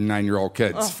 8 or 9-year-old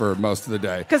kids for most of the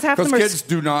day. Because kids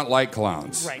do not like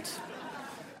clowns. Right.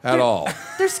 At all.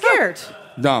 They're scared.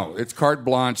 No, it's carte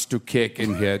blanche to kick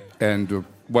and hit and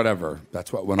whatever.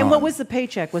 That's what went on. And what was the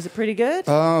paycheck? Was it pretty good?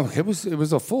 It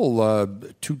was a full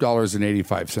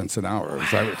 $2.85 an hour,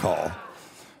 as I recall.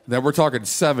 Then we're talking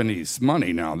 70s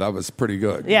money now. That was pretty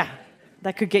good. Yeah.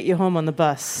 That could get you home on the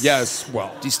bus. Yes,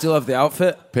 well. Do you still have the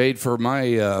outfit? Paid for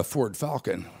my Ford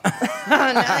Falcon.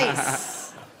 Nice.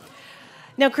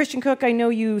 Now, Christian Cooke, I know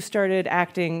you started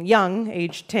acting young,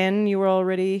 age 10. You were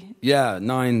already... Yeah,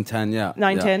 9, 10, yeah.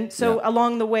 9, yeah. 10. So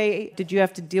along the way, did you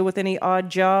have to deal with any odd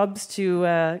jobs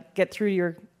to get through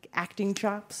your acting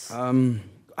chops? I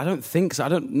don't think so.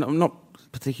 I'm not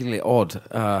particularly odd.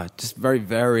 Just very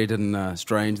varied and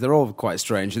strange. They're all quite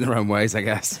strange in their own ways, I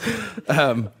guess.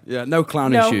 No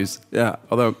clown issues. Yeah,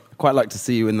 although I'd quite like to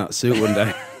see you in that suit one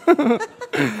day.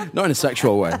 Not in a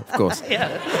sexual way, of course.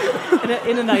 Yeah,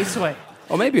 in a nice way.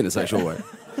 Or maybe in a sexual way.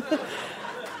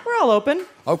 We're all open.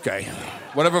 Okay.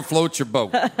 Whatever floats your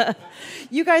boat.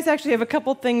 You guys actually have a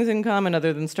couple things in common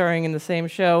other than starring in the same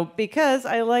show, because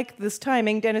I like this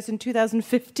timing. Dennis, in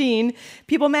 2015,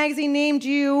 People magazine named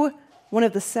you one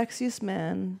of the sexiest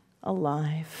men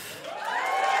alive.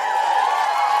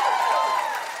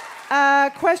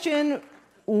 Question,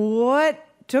 what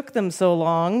took them so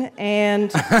long? And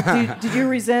did you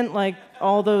resent like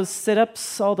all those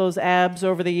sit-ups, all those abs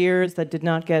over the years that did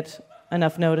not get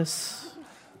enough notice?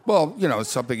 Well, it's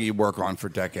something you work on for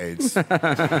decades. You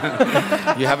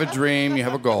have a dream, you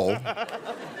have a goal.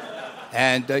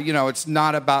 And, it's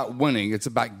not about winning, it's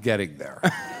about getting there.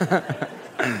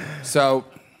 So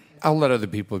I'll let other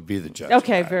people be the judge.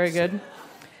 Okay, very good.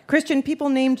 Christian, People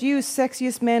named you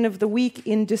Sexiest Man of the Week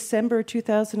in December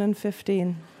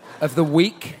 2015. Of the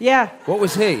week? Yeah. What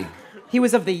was he? He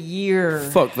was of the year.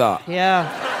 Fuck that. Yeah.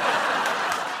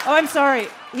 Oh, I'm sorry.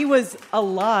 He was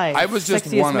alive. I was just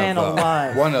Sexiest one man of the.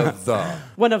 alive. One of the.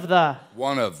 One of the.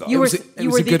 One of the. It was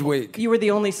a good week. You were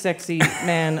the only sexy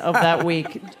man of that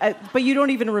week. But you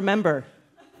don't even remember.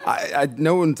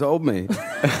 No one told me.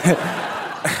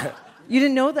 You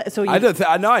didn't know that? So I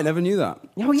never knew that.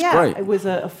 Oh, It's yeah. great. It was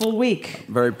a full week.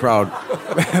 Very proud.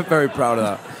 Very proud of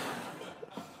that.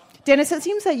 Dennis, it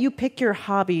seems that you pick your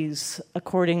hobbies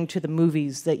according to the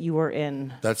movies that you were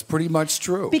in. That's pretty much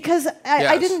true. Because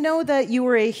I didn't know that you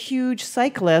were a huge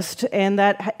cyclist, and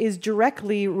that is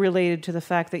directly related to the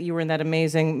fact that you were in that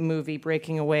amazing movie,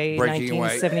 Breaking Away,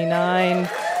 1979,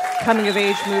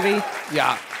 coming-of-age movie.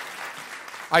 Yeah.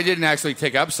 I didn't actually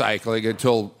take up cycling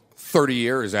until 30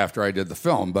 years after I did the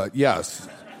film, but yes.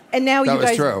 And now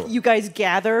true. you guys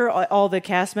gather all the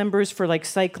cast members for like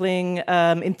cycling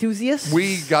enthusiasts?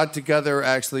 We got together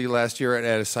actually last year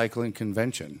at a cycling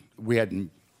convention. We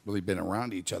hadn't really been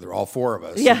around each other, all four of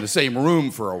us, in the same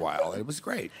room for a while. It was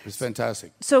great. It was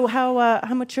fantastic. So how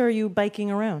much are you biking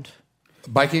around?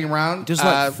 Biking around? Just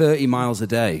like 30 miles a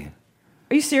day.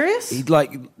 Are you serious? He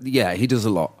does a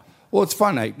lot. Well, it's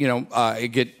fun. I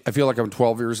feel like I'm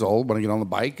 12 years old when I get on the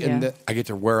bike, and I get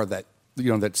to wear that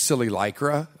that silly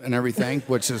lycra and everything,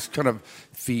 which is kind of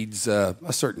feeds a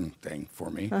certain thing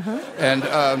for me.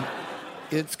 And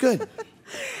it's good.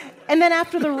 And then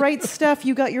after the right stuff,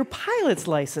 you got your pilot's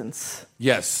license.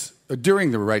 Yes.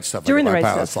 During the right stuff, I got my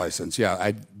pilot's license.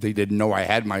 Yeah, they didn't know I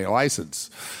had my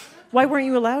license. Why weren't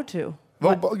you allowed to?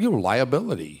 Well,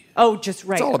 liability. Oh, just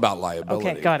right. It's all about liability.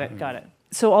 Okay, got it.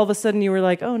 So all of a sudden you were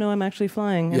like, oh, no, I'm actually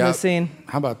flying in this scene.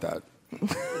 How about that?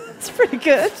 It's pretty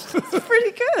good.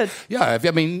 Yeah,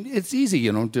 it's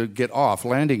easy, to get off.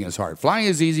 Landing is hard. Flying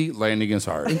is easy. Landing is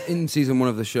hard. In season 1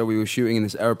 of the show, we were shooting in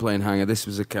this airplane hangar. This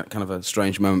was a kind of a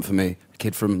strange moment for me, a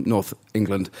kid from North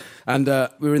England. And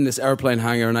we were in this airplane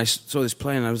hangar, and I saw this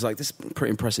plane, and I was like, this is a pretty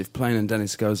impressive plane. And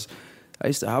Dennis goes, I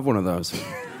used to have one of those.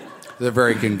 They're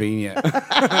very convenient.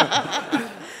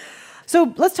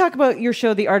 So let's talk about your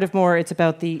show, The Art of More. It's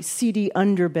about the seedy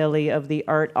underbelly of the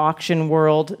art auction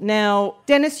world. Now,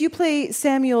 Dennis, you play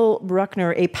Samuel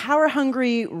Bruckner, a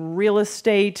power-hungry real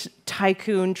estate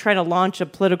tycoon trying to launch a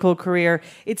political career.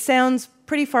 It sounds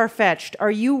pretty far-fetched.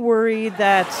 Are you worried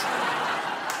that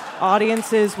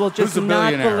audiences will just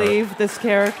not believe this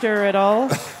character at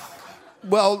all?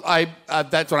 Well,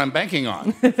 that's what I'm banking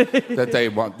on. That they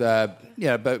want that.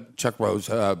 Yeah, but Chuck Rose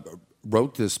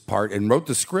wrote this part and wrote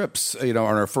the scripts, on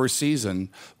our first season,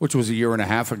 which was a year and a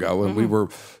half ago, and we were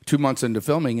 2 months into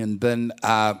filming, and then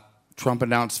Trump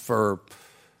announced that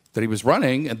he was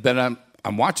running, and then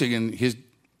I'm watching, and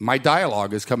my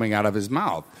dialogue is coming out of his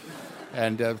mouth.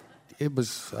 And it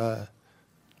was...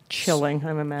 chilling,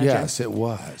 I'm imagining. Yes, it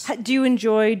was. Do you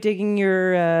enjoy digging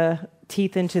your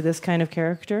teeth into this kind of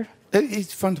character?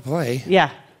 It's fun to play.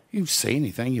 Yeah. You can say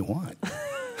anything you want.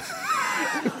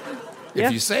 Yeah.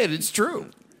 If you say it, it's true.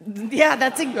 Yeah,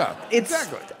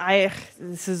 exactly.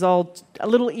 This is all a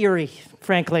little eerie,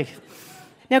 frankly.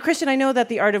 Now, Christian, I know that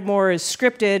The Art of More is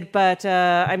scripted, but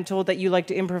I'm told that you like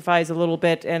to improvise a little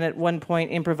bit, and at one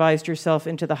point improvised yourself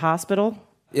into the hospital.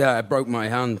 Yeah, I broke my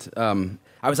hand.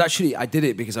 I did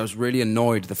it because I was really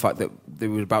annoyed the fact that they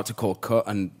were about to call cut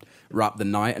and wrap the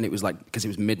night, and it was because it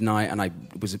was midnight, and I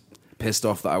was pissed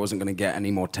off that I wasn't going to get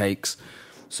any more takes.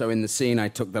 So in the scene, I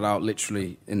took that out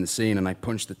literally in the scene, and I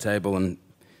punched the table and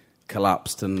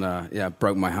collapsed and,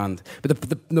 broke my hand. But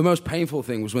the most painful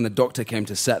thing was when the doctor came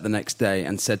to set the next day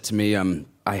and said to me,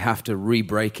 I have to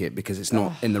re-break it because it's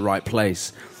not in the right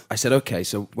place. I said, okay,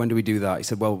 so when do we do that? He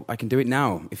said, well, I can do it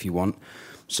now if you want.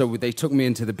 So they took me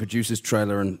into the producer's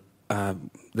trailer, and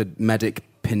the medic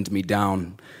pinned me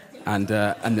down. And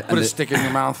put a stick in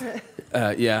your mouth?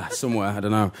 Yeah, somewhere, I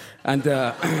don't know.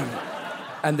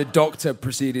 And the doctor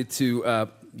proceeded to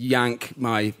yank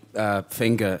my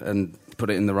finger and put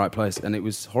it in the right place, and it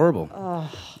was horrible.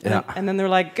 Oh, yeah. And then they're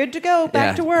like, good to go,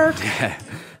 back to work. Yeah.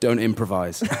 Don't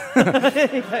improvise.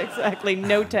 Exactly.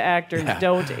 Note to actors,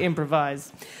 don't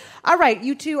improvise. All right,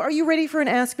 you two, are you ready for an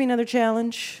Ask Me Another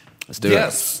challenge? Let's do it.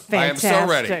 Yes, Fantastic. I am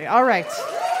so ready. All right.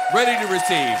 Ready to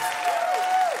receive.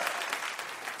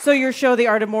 So your show, The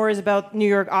Art of More, is about New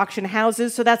York auction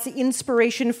houses, so that's the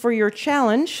inspiration for your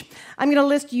challenge. I'm going to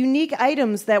list unique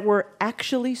items that were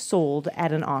actually sold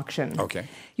at an auction. Okay.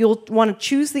 You'll want to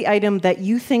choose the item that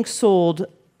you think sold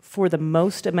for the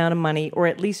most amount of money, or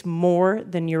at least more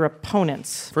than your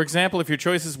opponent's. For example, if your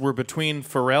choices were between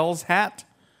Pharrell's hat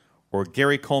or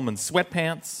Gary Coleman's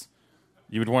sweatpants,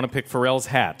 you would want to pick Pharrell's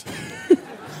hat.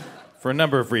 For a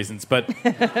number of reasons, but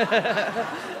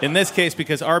in this case,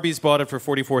 because Arby's bought it for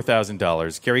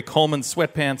 $44,000, Gary Coleman's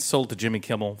sweatpants sold to Jimmy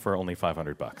Kimmel for only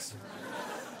 $500.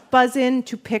 Buzz in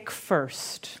to pick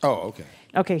first. Oh, okay.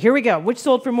 Okay, here we go. Which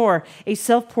sold for more? A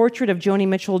self-portrait of Joni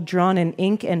Mitchell drawn in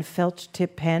ink and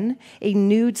felt-tip pen? A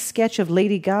nude sketch of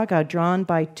Lady Gaga drawn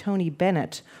by Tony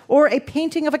Bennett? Or a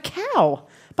painting of a cow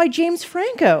by James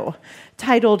Franco,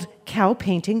 titled Cow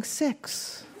Painting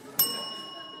 6?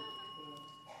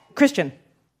 Christian.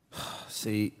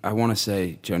 See, I want to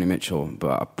say Joni Mitchell,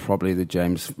 but probably the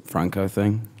James Franco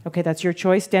thing. Okay, that's your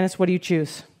choice. Dennis, what do you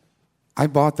choose? I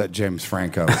bought that James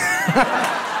Franco.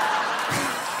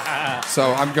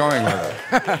 So I'm going with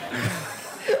it.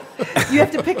 You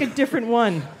have to pick a different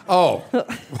one. Oh,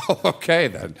 well, okay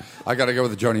then. I got to go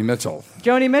with Joni Mitchell.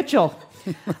 Joni Mitchell.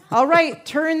 All right,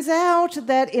 turns out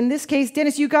that in this case,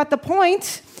 Dennis, you got the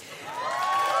point.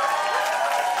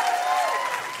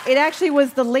 It actually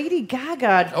was the Lady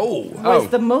Gaga was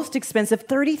the most expensive,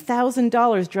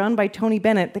 $30,000, drawn by Tony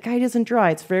Bennett. The guy doesn't draw.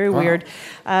 It's very weird.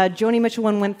 Joni Mitchell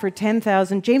one went for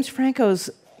 $10,000. James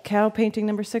Franco's cow painting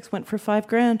number 6 went for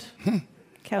 $5,000.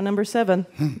 Cow number 7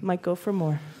 might go for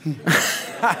more.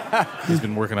 He's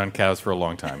been working on cows for a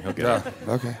long time. He'll get it.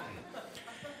 Okay.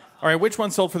 All right, which one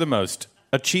sold for the most?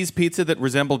 A cheese pizza that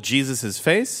resembled Jesus'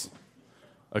 face?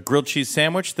 A grilled cheese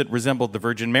sandwich that resembled the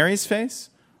Virgin Mary's face?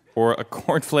 Or a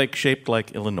cornflake shaped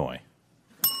like Illinois?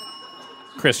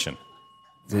 Christian.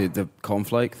 The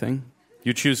cornflake thing?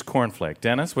 You choose cornflake.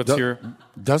 Dennis, what's your...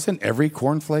 Doesn't every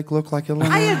cornflake look like Illinois?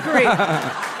 I agree.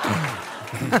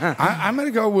 I'm going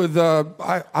to go with...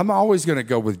 I'm always going to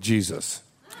go with Jesus.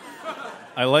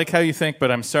 I like how you think, but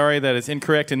I'm sorry that it's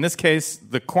incorrect. In this case,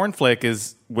 the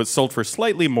cornflake was sold for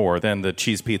slightly more than the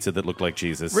cheese pizza that looked like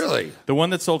Jesus. Really? The one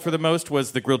that sold for the most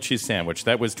was the grilled cheese sandwich.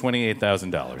 That was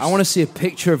 $28,000. I want to see a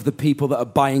picture of the people that are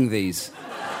buying these.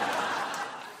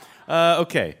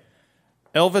 Okay.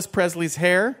 Elvis Presley's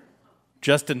hair,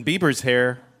 Justin Bieber's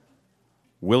hair,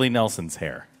 Willie Nelson's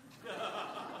hair.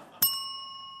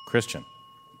 Christian.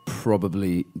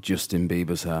 Probably Justin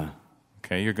Bieber's hair.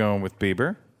 Okay, you're going with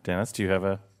Bieber. Dennis, do you have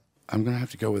a... I'm going to have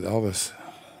to go with Elvis.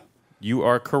 You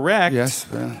are correct. Yes,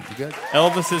 good.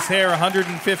 Elvis's hair,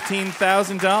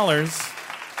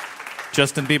 $115,000.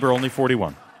 Justin Bieber, only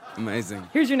 $41,000. Amazing.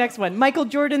 Here's your next one. Michael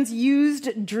Jordan's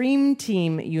used Dream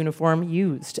Team uniform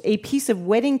used. A piece of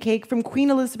wedding cake from Queen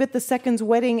Elizabeth II's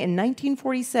wedding in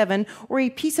 1947, or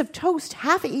a piece of toast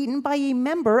half eaten by a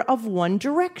member of One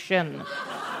Direction.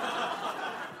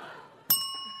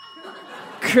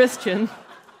 Christian.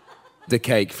 The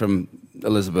cake from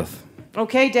Elizabeth.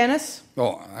 Okay, Dennis?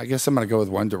 Well, I guess I'm going to go with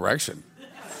One Direction.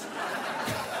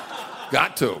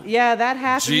 Got to. Yeah, that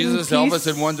happened. Jesus,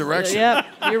 Elvis in one direction. Yep,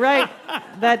 you're right.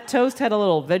 That toast had a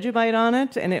little Vegemite on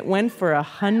it, and it went for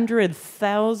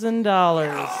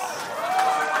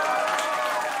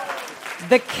 $100,000.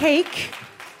 The cake,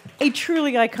 a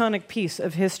truly iconic piece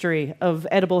of history, of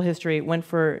edible history, went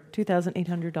for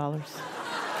 $2,800. All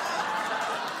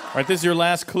right, this is your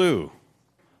last clue.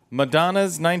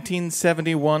 Madonna's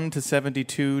 1971 to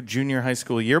 72 junior high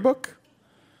school yearbook.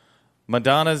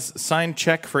 Madonna's signed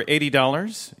check for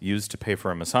 $80 used to pay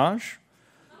for a massage.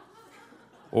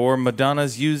 Or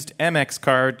Madonna's used Amex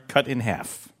card cut in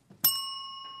half.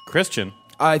 Christian.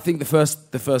 I think the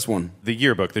first one. The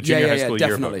yearbook, the junior high school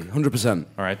definitely, yearbook. 100%.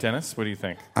 All right, Dennis, what do you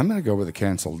think? I'm going to go with a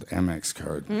canceled Amex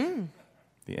card.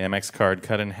 The Amex card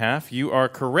cut in half. You are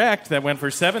correct. That went for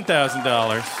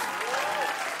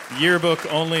 $7,000.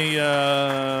 Yearbook only.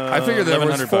 I figured there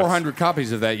was 400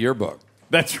 copies of that yearbook.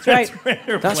 That's right.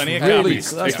 That's Plenty of really,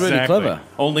 copies. that's really clever.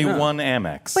 Only one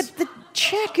Amex. But the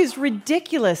check is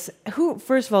ridiculous.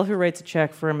 First of all, who writes a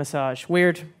check for a massage?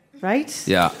 Weird, right?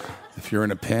 Yeah. If you're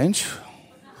in a pinch.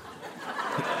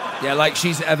 Yeah, like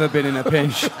she's ever been in a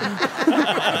pinch.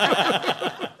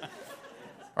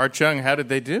 Art Chung, how did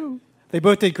they do? They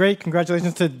both did great.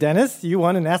 Congratulations to Dennis. You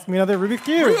won and Ask Me Another Rubik's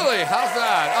Cube. Really? How's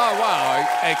that? Oh,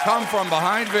 wow. A come from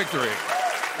behind victory.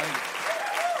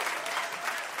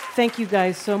 Thank you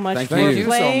guys so much Thank for you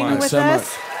playing so much. with So us. much.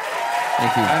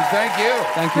 Thank you. And thank you.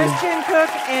 Thank you. Christian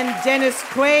Cooke and Dennis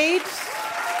Quaid.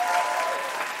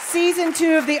 Season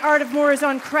 2 of The Art of More is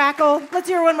on Crackle. Let's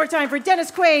hear it one more time for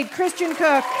Dennis Quaid, Christian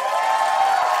Cooke.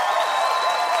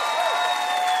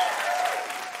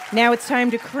 Now it's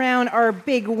time to crown our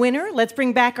big winner. Let's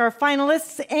bring back our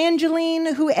finalists,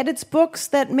 Angeline, who edits books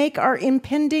that make our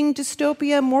impending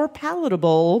dystopia more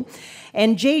palatable,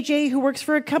 and JJ, who works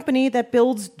for a company that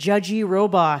builds judgy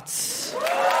robots.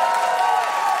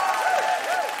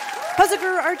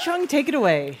 Puzzler Art Chung, take it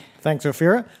away. Thanks,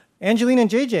 Ophira. Angeline and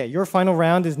JJ, your final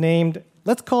round is named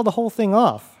Let's Call the Whole Thing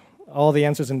Off. All the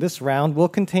answers in this round will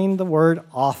contain the word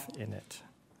off in it.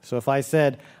 So if I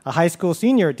said a high school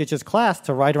senior ditches class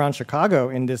to ride around Chicago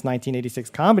in this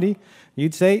 1986 comedy,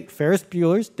 you'd say Ferris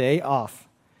Bueller's Day Off.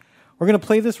 We're going to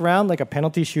play this round like a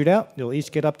penalty shootout. You'll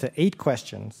each get up to 8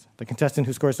 questions. The contestant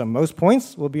who scores the most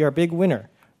points will be our big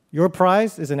winner. Your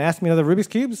prize is an Ask Me Another Rubik's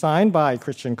Cube signed by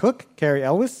Christian Cooke, Cary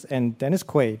Elwes, and Dennis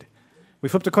Quaid. We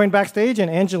flipped a coin backstage, and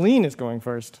Angeline is going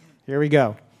first. Here we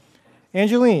go.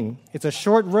 Angeline, it's a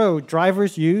short road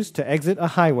drivers use to exit a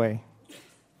highway.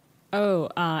 Oh,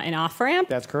 an off-ramp?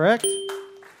 That's correct.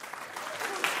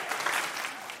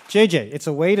 JJ, it's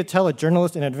a way to tell a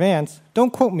journalist in advance,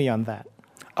 don't quote me on that.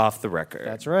 Off the record.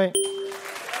 That's right.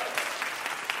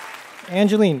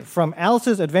 Angeline, from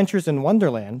Alice's Adventures in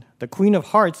Wonderland, the Queen of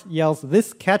Hearts yells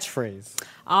this catchphrase.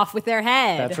 Off with their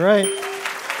head. That's right.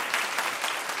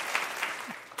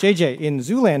 JJ, in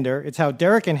Zoolander, it's how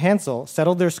Derek and Hansel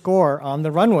settled their score on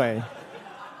the runway.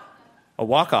 A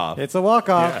walk-off. It's a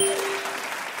walk-off. Yeah.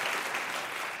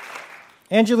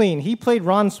 Angeline, he played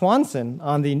Ron Swanson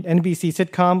on the NBC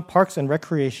sitcom Parks and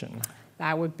Recreation.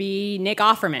 That would be Nick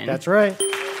Offerman. That's right.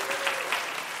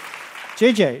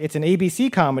 JJ, it's an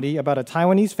ABC comedy about a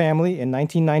Taiwanese family in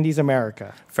 1990s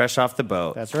America. Fresh off the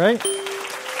boat. That's right.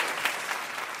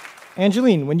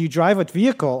 Angeline, when you drive a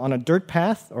vehicle on a dirt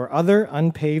path or other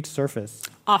unpaved surface.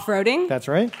 Off-roading. That's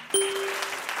right.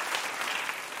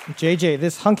 JJ,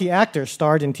 this hunky actor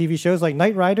starred in TV shows like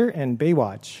Knight Rider and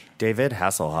Baywatch. David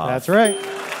Hasselhoff. That's right.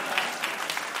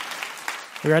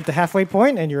 We're at the halfway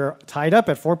point, and you're tied up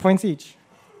at 4 points each.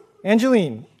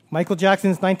 Angeline, Michael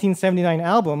Jackson's 1979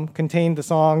 album contained the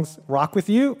songs Rock With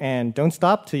You and Don't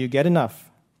Stop Till You Get Enough.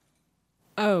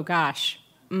 Oh, gosh.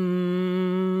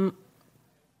 3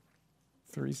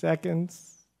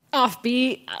 seconds.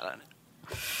 Offbeat. I don't know.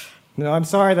 No, I'm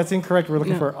sorry, that's incorrect. We're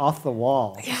looking for Off the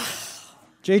Wall. Yeah.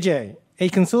 JJ, a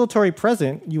consolatory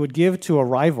present you would give to a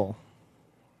rival.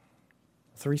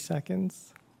 3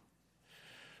 seconds.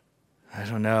 I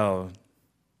don't know.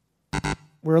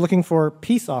 We're looking for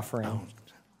Peace Offering. Oh.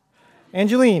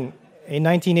 Angeline, a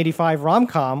 1985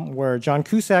 rom-com where John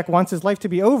Cusack wants his life to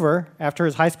be over after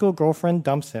his high school girlfriend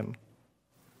dumps him.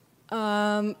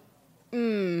 3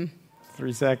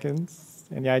 seconds.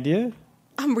 Any idea?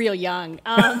 I'm real young.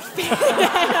 Let's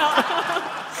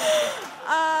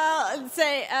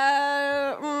say,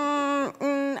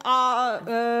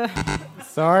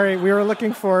 Sorry, we were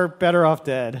looking for Better Off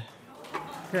Dead.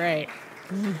 Great.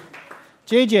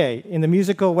 JJ, in the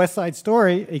musical West Side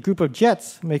Story, a group of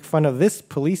Jets make fun of this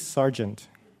police sergeant.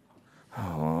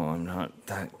 Oh, I'm not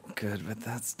that good with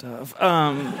that stuff.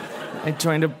 I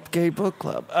joined a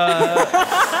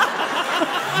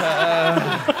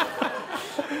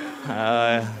I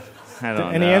I don't know.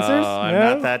 Any answers? I'm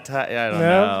No? not that tight. I don't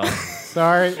No? know.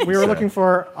 Sorry, we were looking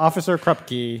for Officer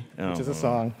Krupke, which is a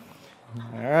song.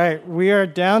 All right, we are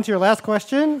down to your last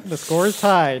question. The score is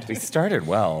tied. We started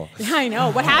well. I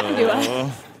know. What happened to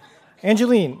us?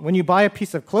 Angeline, when you buy a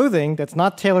piece of clothing that's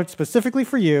not tailored specifically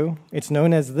for you, it's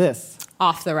known as this.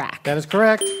 Off the rack. That is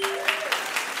correct.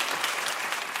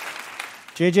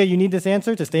 JJ, you need this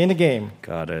answer to stay in the game.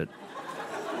 Got it.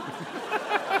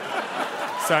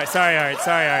 Sorry,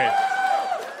 Art.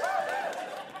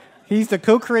 He's the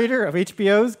co-creator of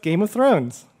HBO's Game of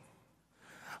Thrones.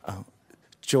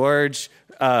 George.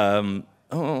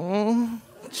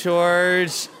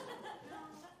 George.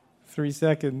 3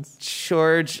 seconds.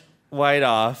 George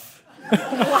Whiteoff.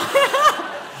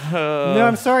 No,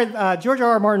 I'm sorry. George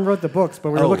R.R. Martin wrote the books,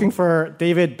 but we were looking for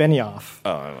David Benioff.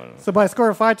 Oh, I don't know. So by a score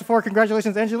of 5-4,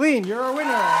 congratulations, Angeline. You're our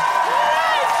winner.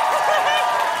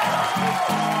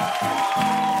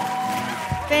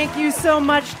 Thank you so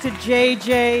much to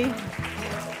JJ.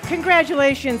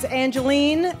 Congratulations,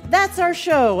 Angeline. That's our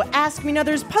show. Ask Me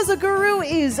Another's puzzle guru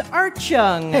is Art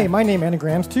Chung. Hey, my name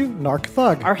anagrams to Narc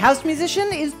Thug. Our house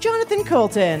musician is Jonathan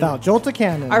Colton. Thou Jolta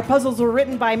Cannon. Our puzzles were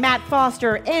written by Matt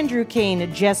Foster, Andrew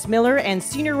Kane, Jess Miller, and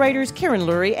senior writers Karen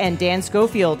Lurie and Dan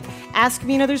Schofield. Ask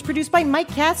Me Another's produced by Mike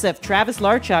Kassif, Travis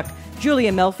Larchuk,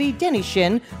 Julia Melfi, Denny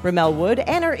Shin, Ramel Wood,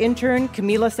 and our intern,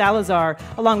 Camila Salazar,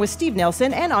 along with Steve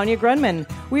Nelson and Anya Grunman.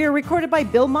 We are recorded by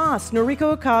Bill Moss,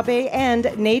 Noriko Okabe,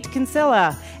 and Nate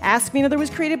Kinsella. Ask Me Another was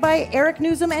created by Eric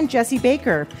Newsom and Jesse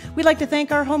Baker. We'd like to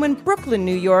thank our home in Brooklyn,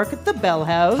 New York, the Bell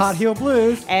House. Hot Heel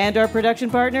Blues. And our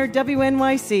production partner,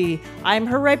 WNYC. I'm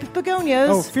her ripe begonias.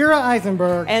 Ophira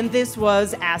Eisenberg. And this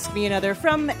was Ask Me Another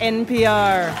from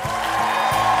NPR.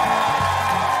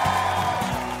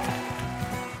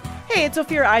 Hey, it's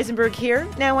Ophira Eisenberg here.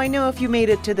 Now, I know if you made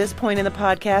it to this point in the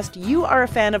podcast, you are a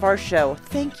fan of our show.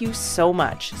 Thank you so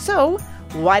much. So,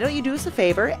 why don't you do us a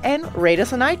favor and rate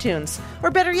us on iTunes?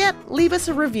 Or better yet, leave us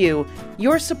a review.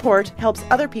 Your support helps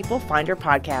other people find our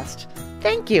podcast.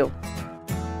 Thank you.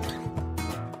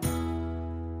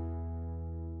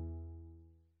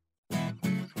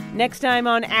 Next time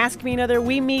on Ask Me Another,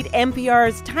 we meet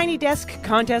NPR's Tiny Desk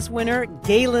contest winner,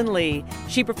 Galen Lee.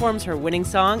 She performs her winning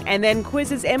song and then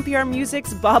quizzes NPR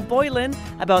Music's Bob Boylan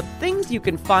about things you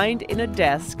can find in a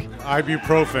desk.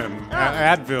 Ibuprofen,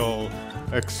 Advil,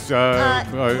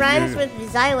 rhymes with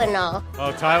Xylenol.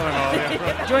 Oh, Tylenol.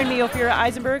 Yeah. Join me, Ophira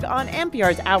Eisenberg, on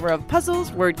NPR's Hour of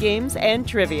Puzzles, Word Games, and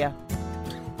Trivia.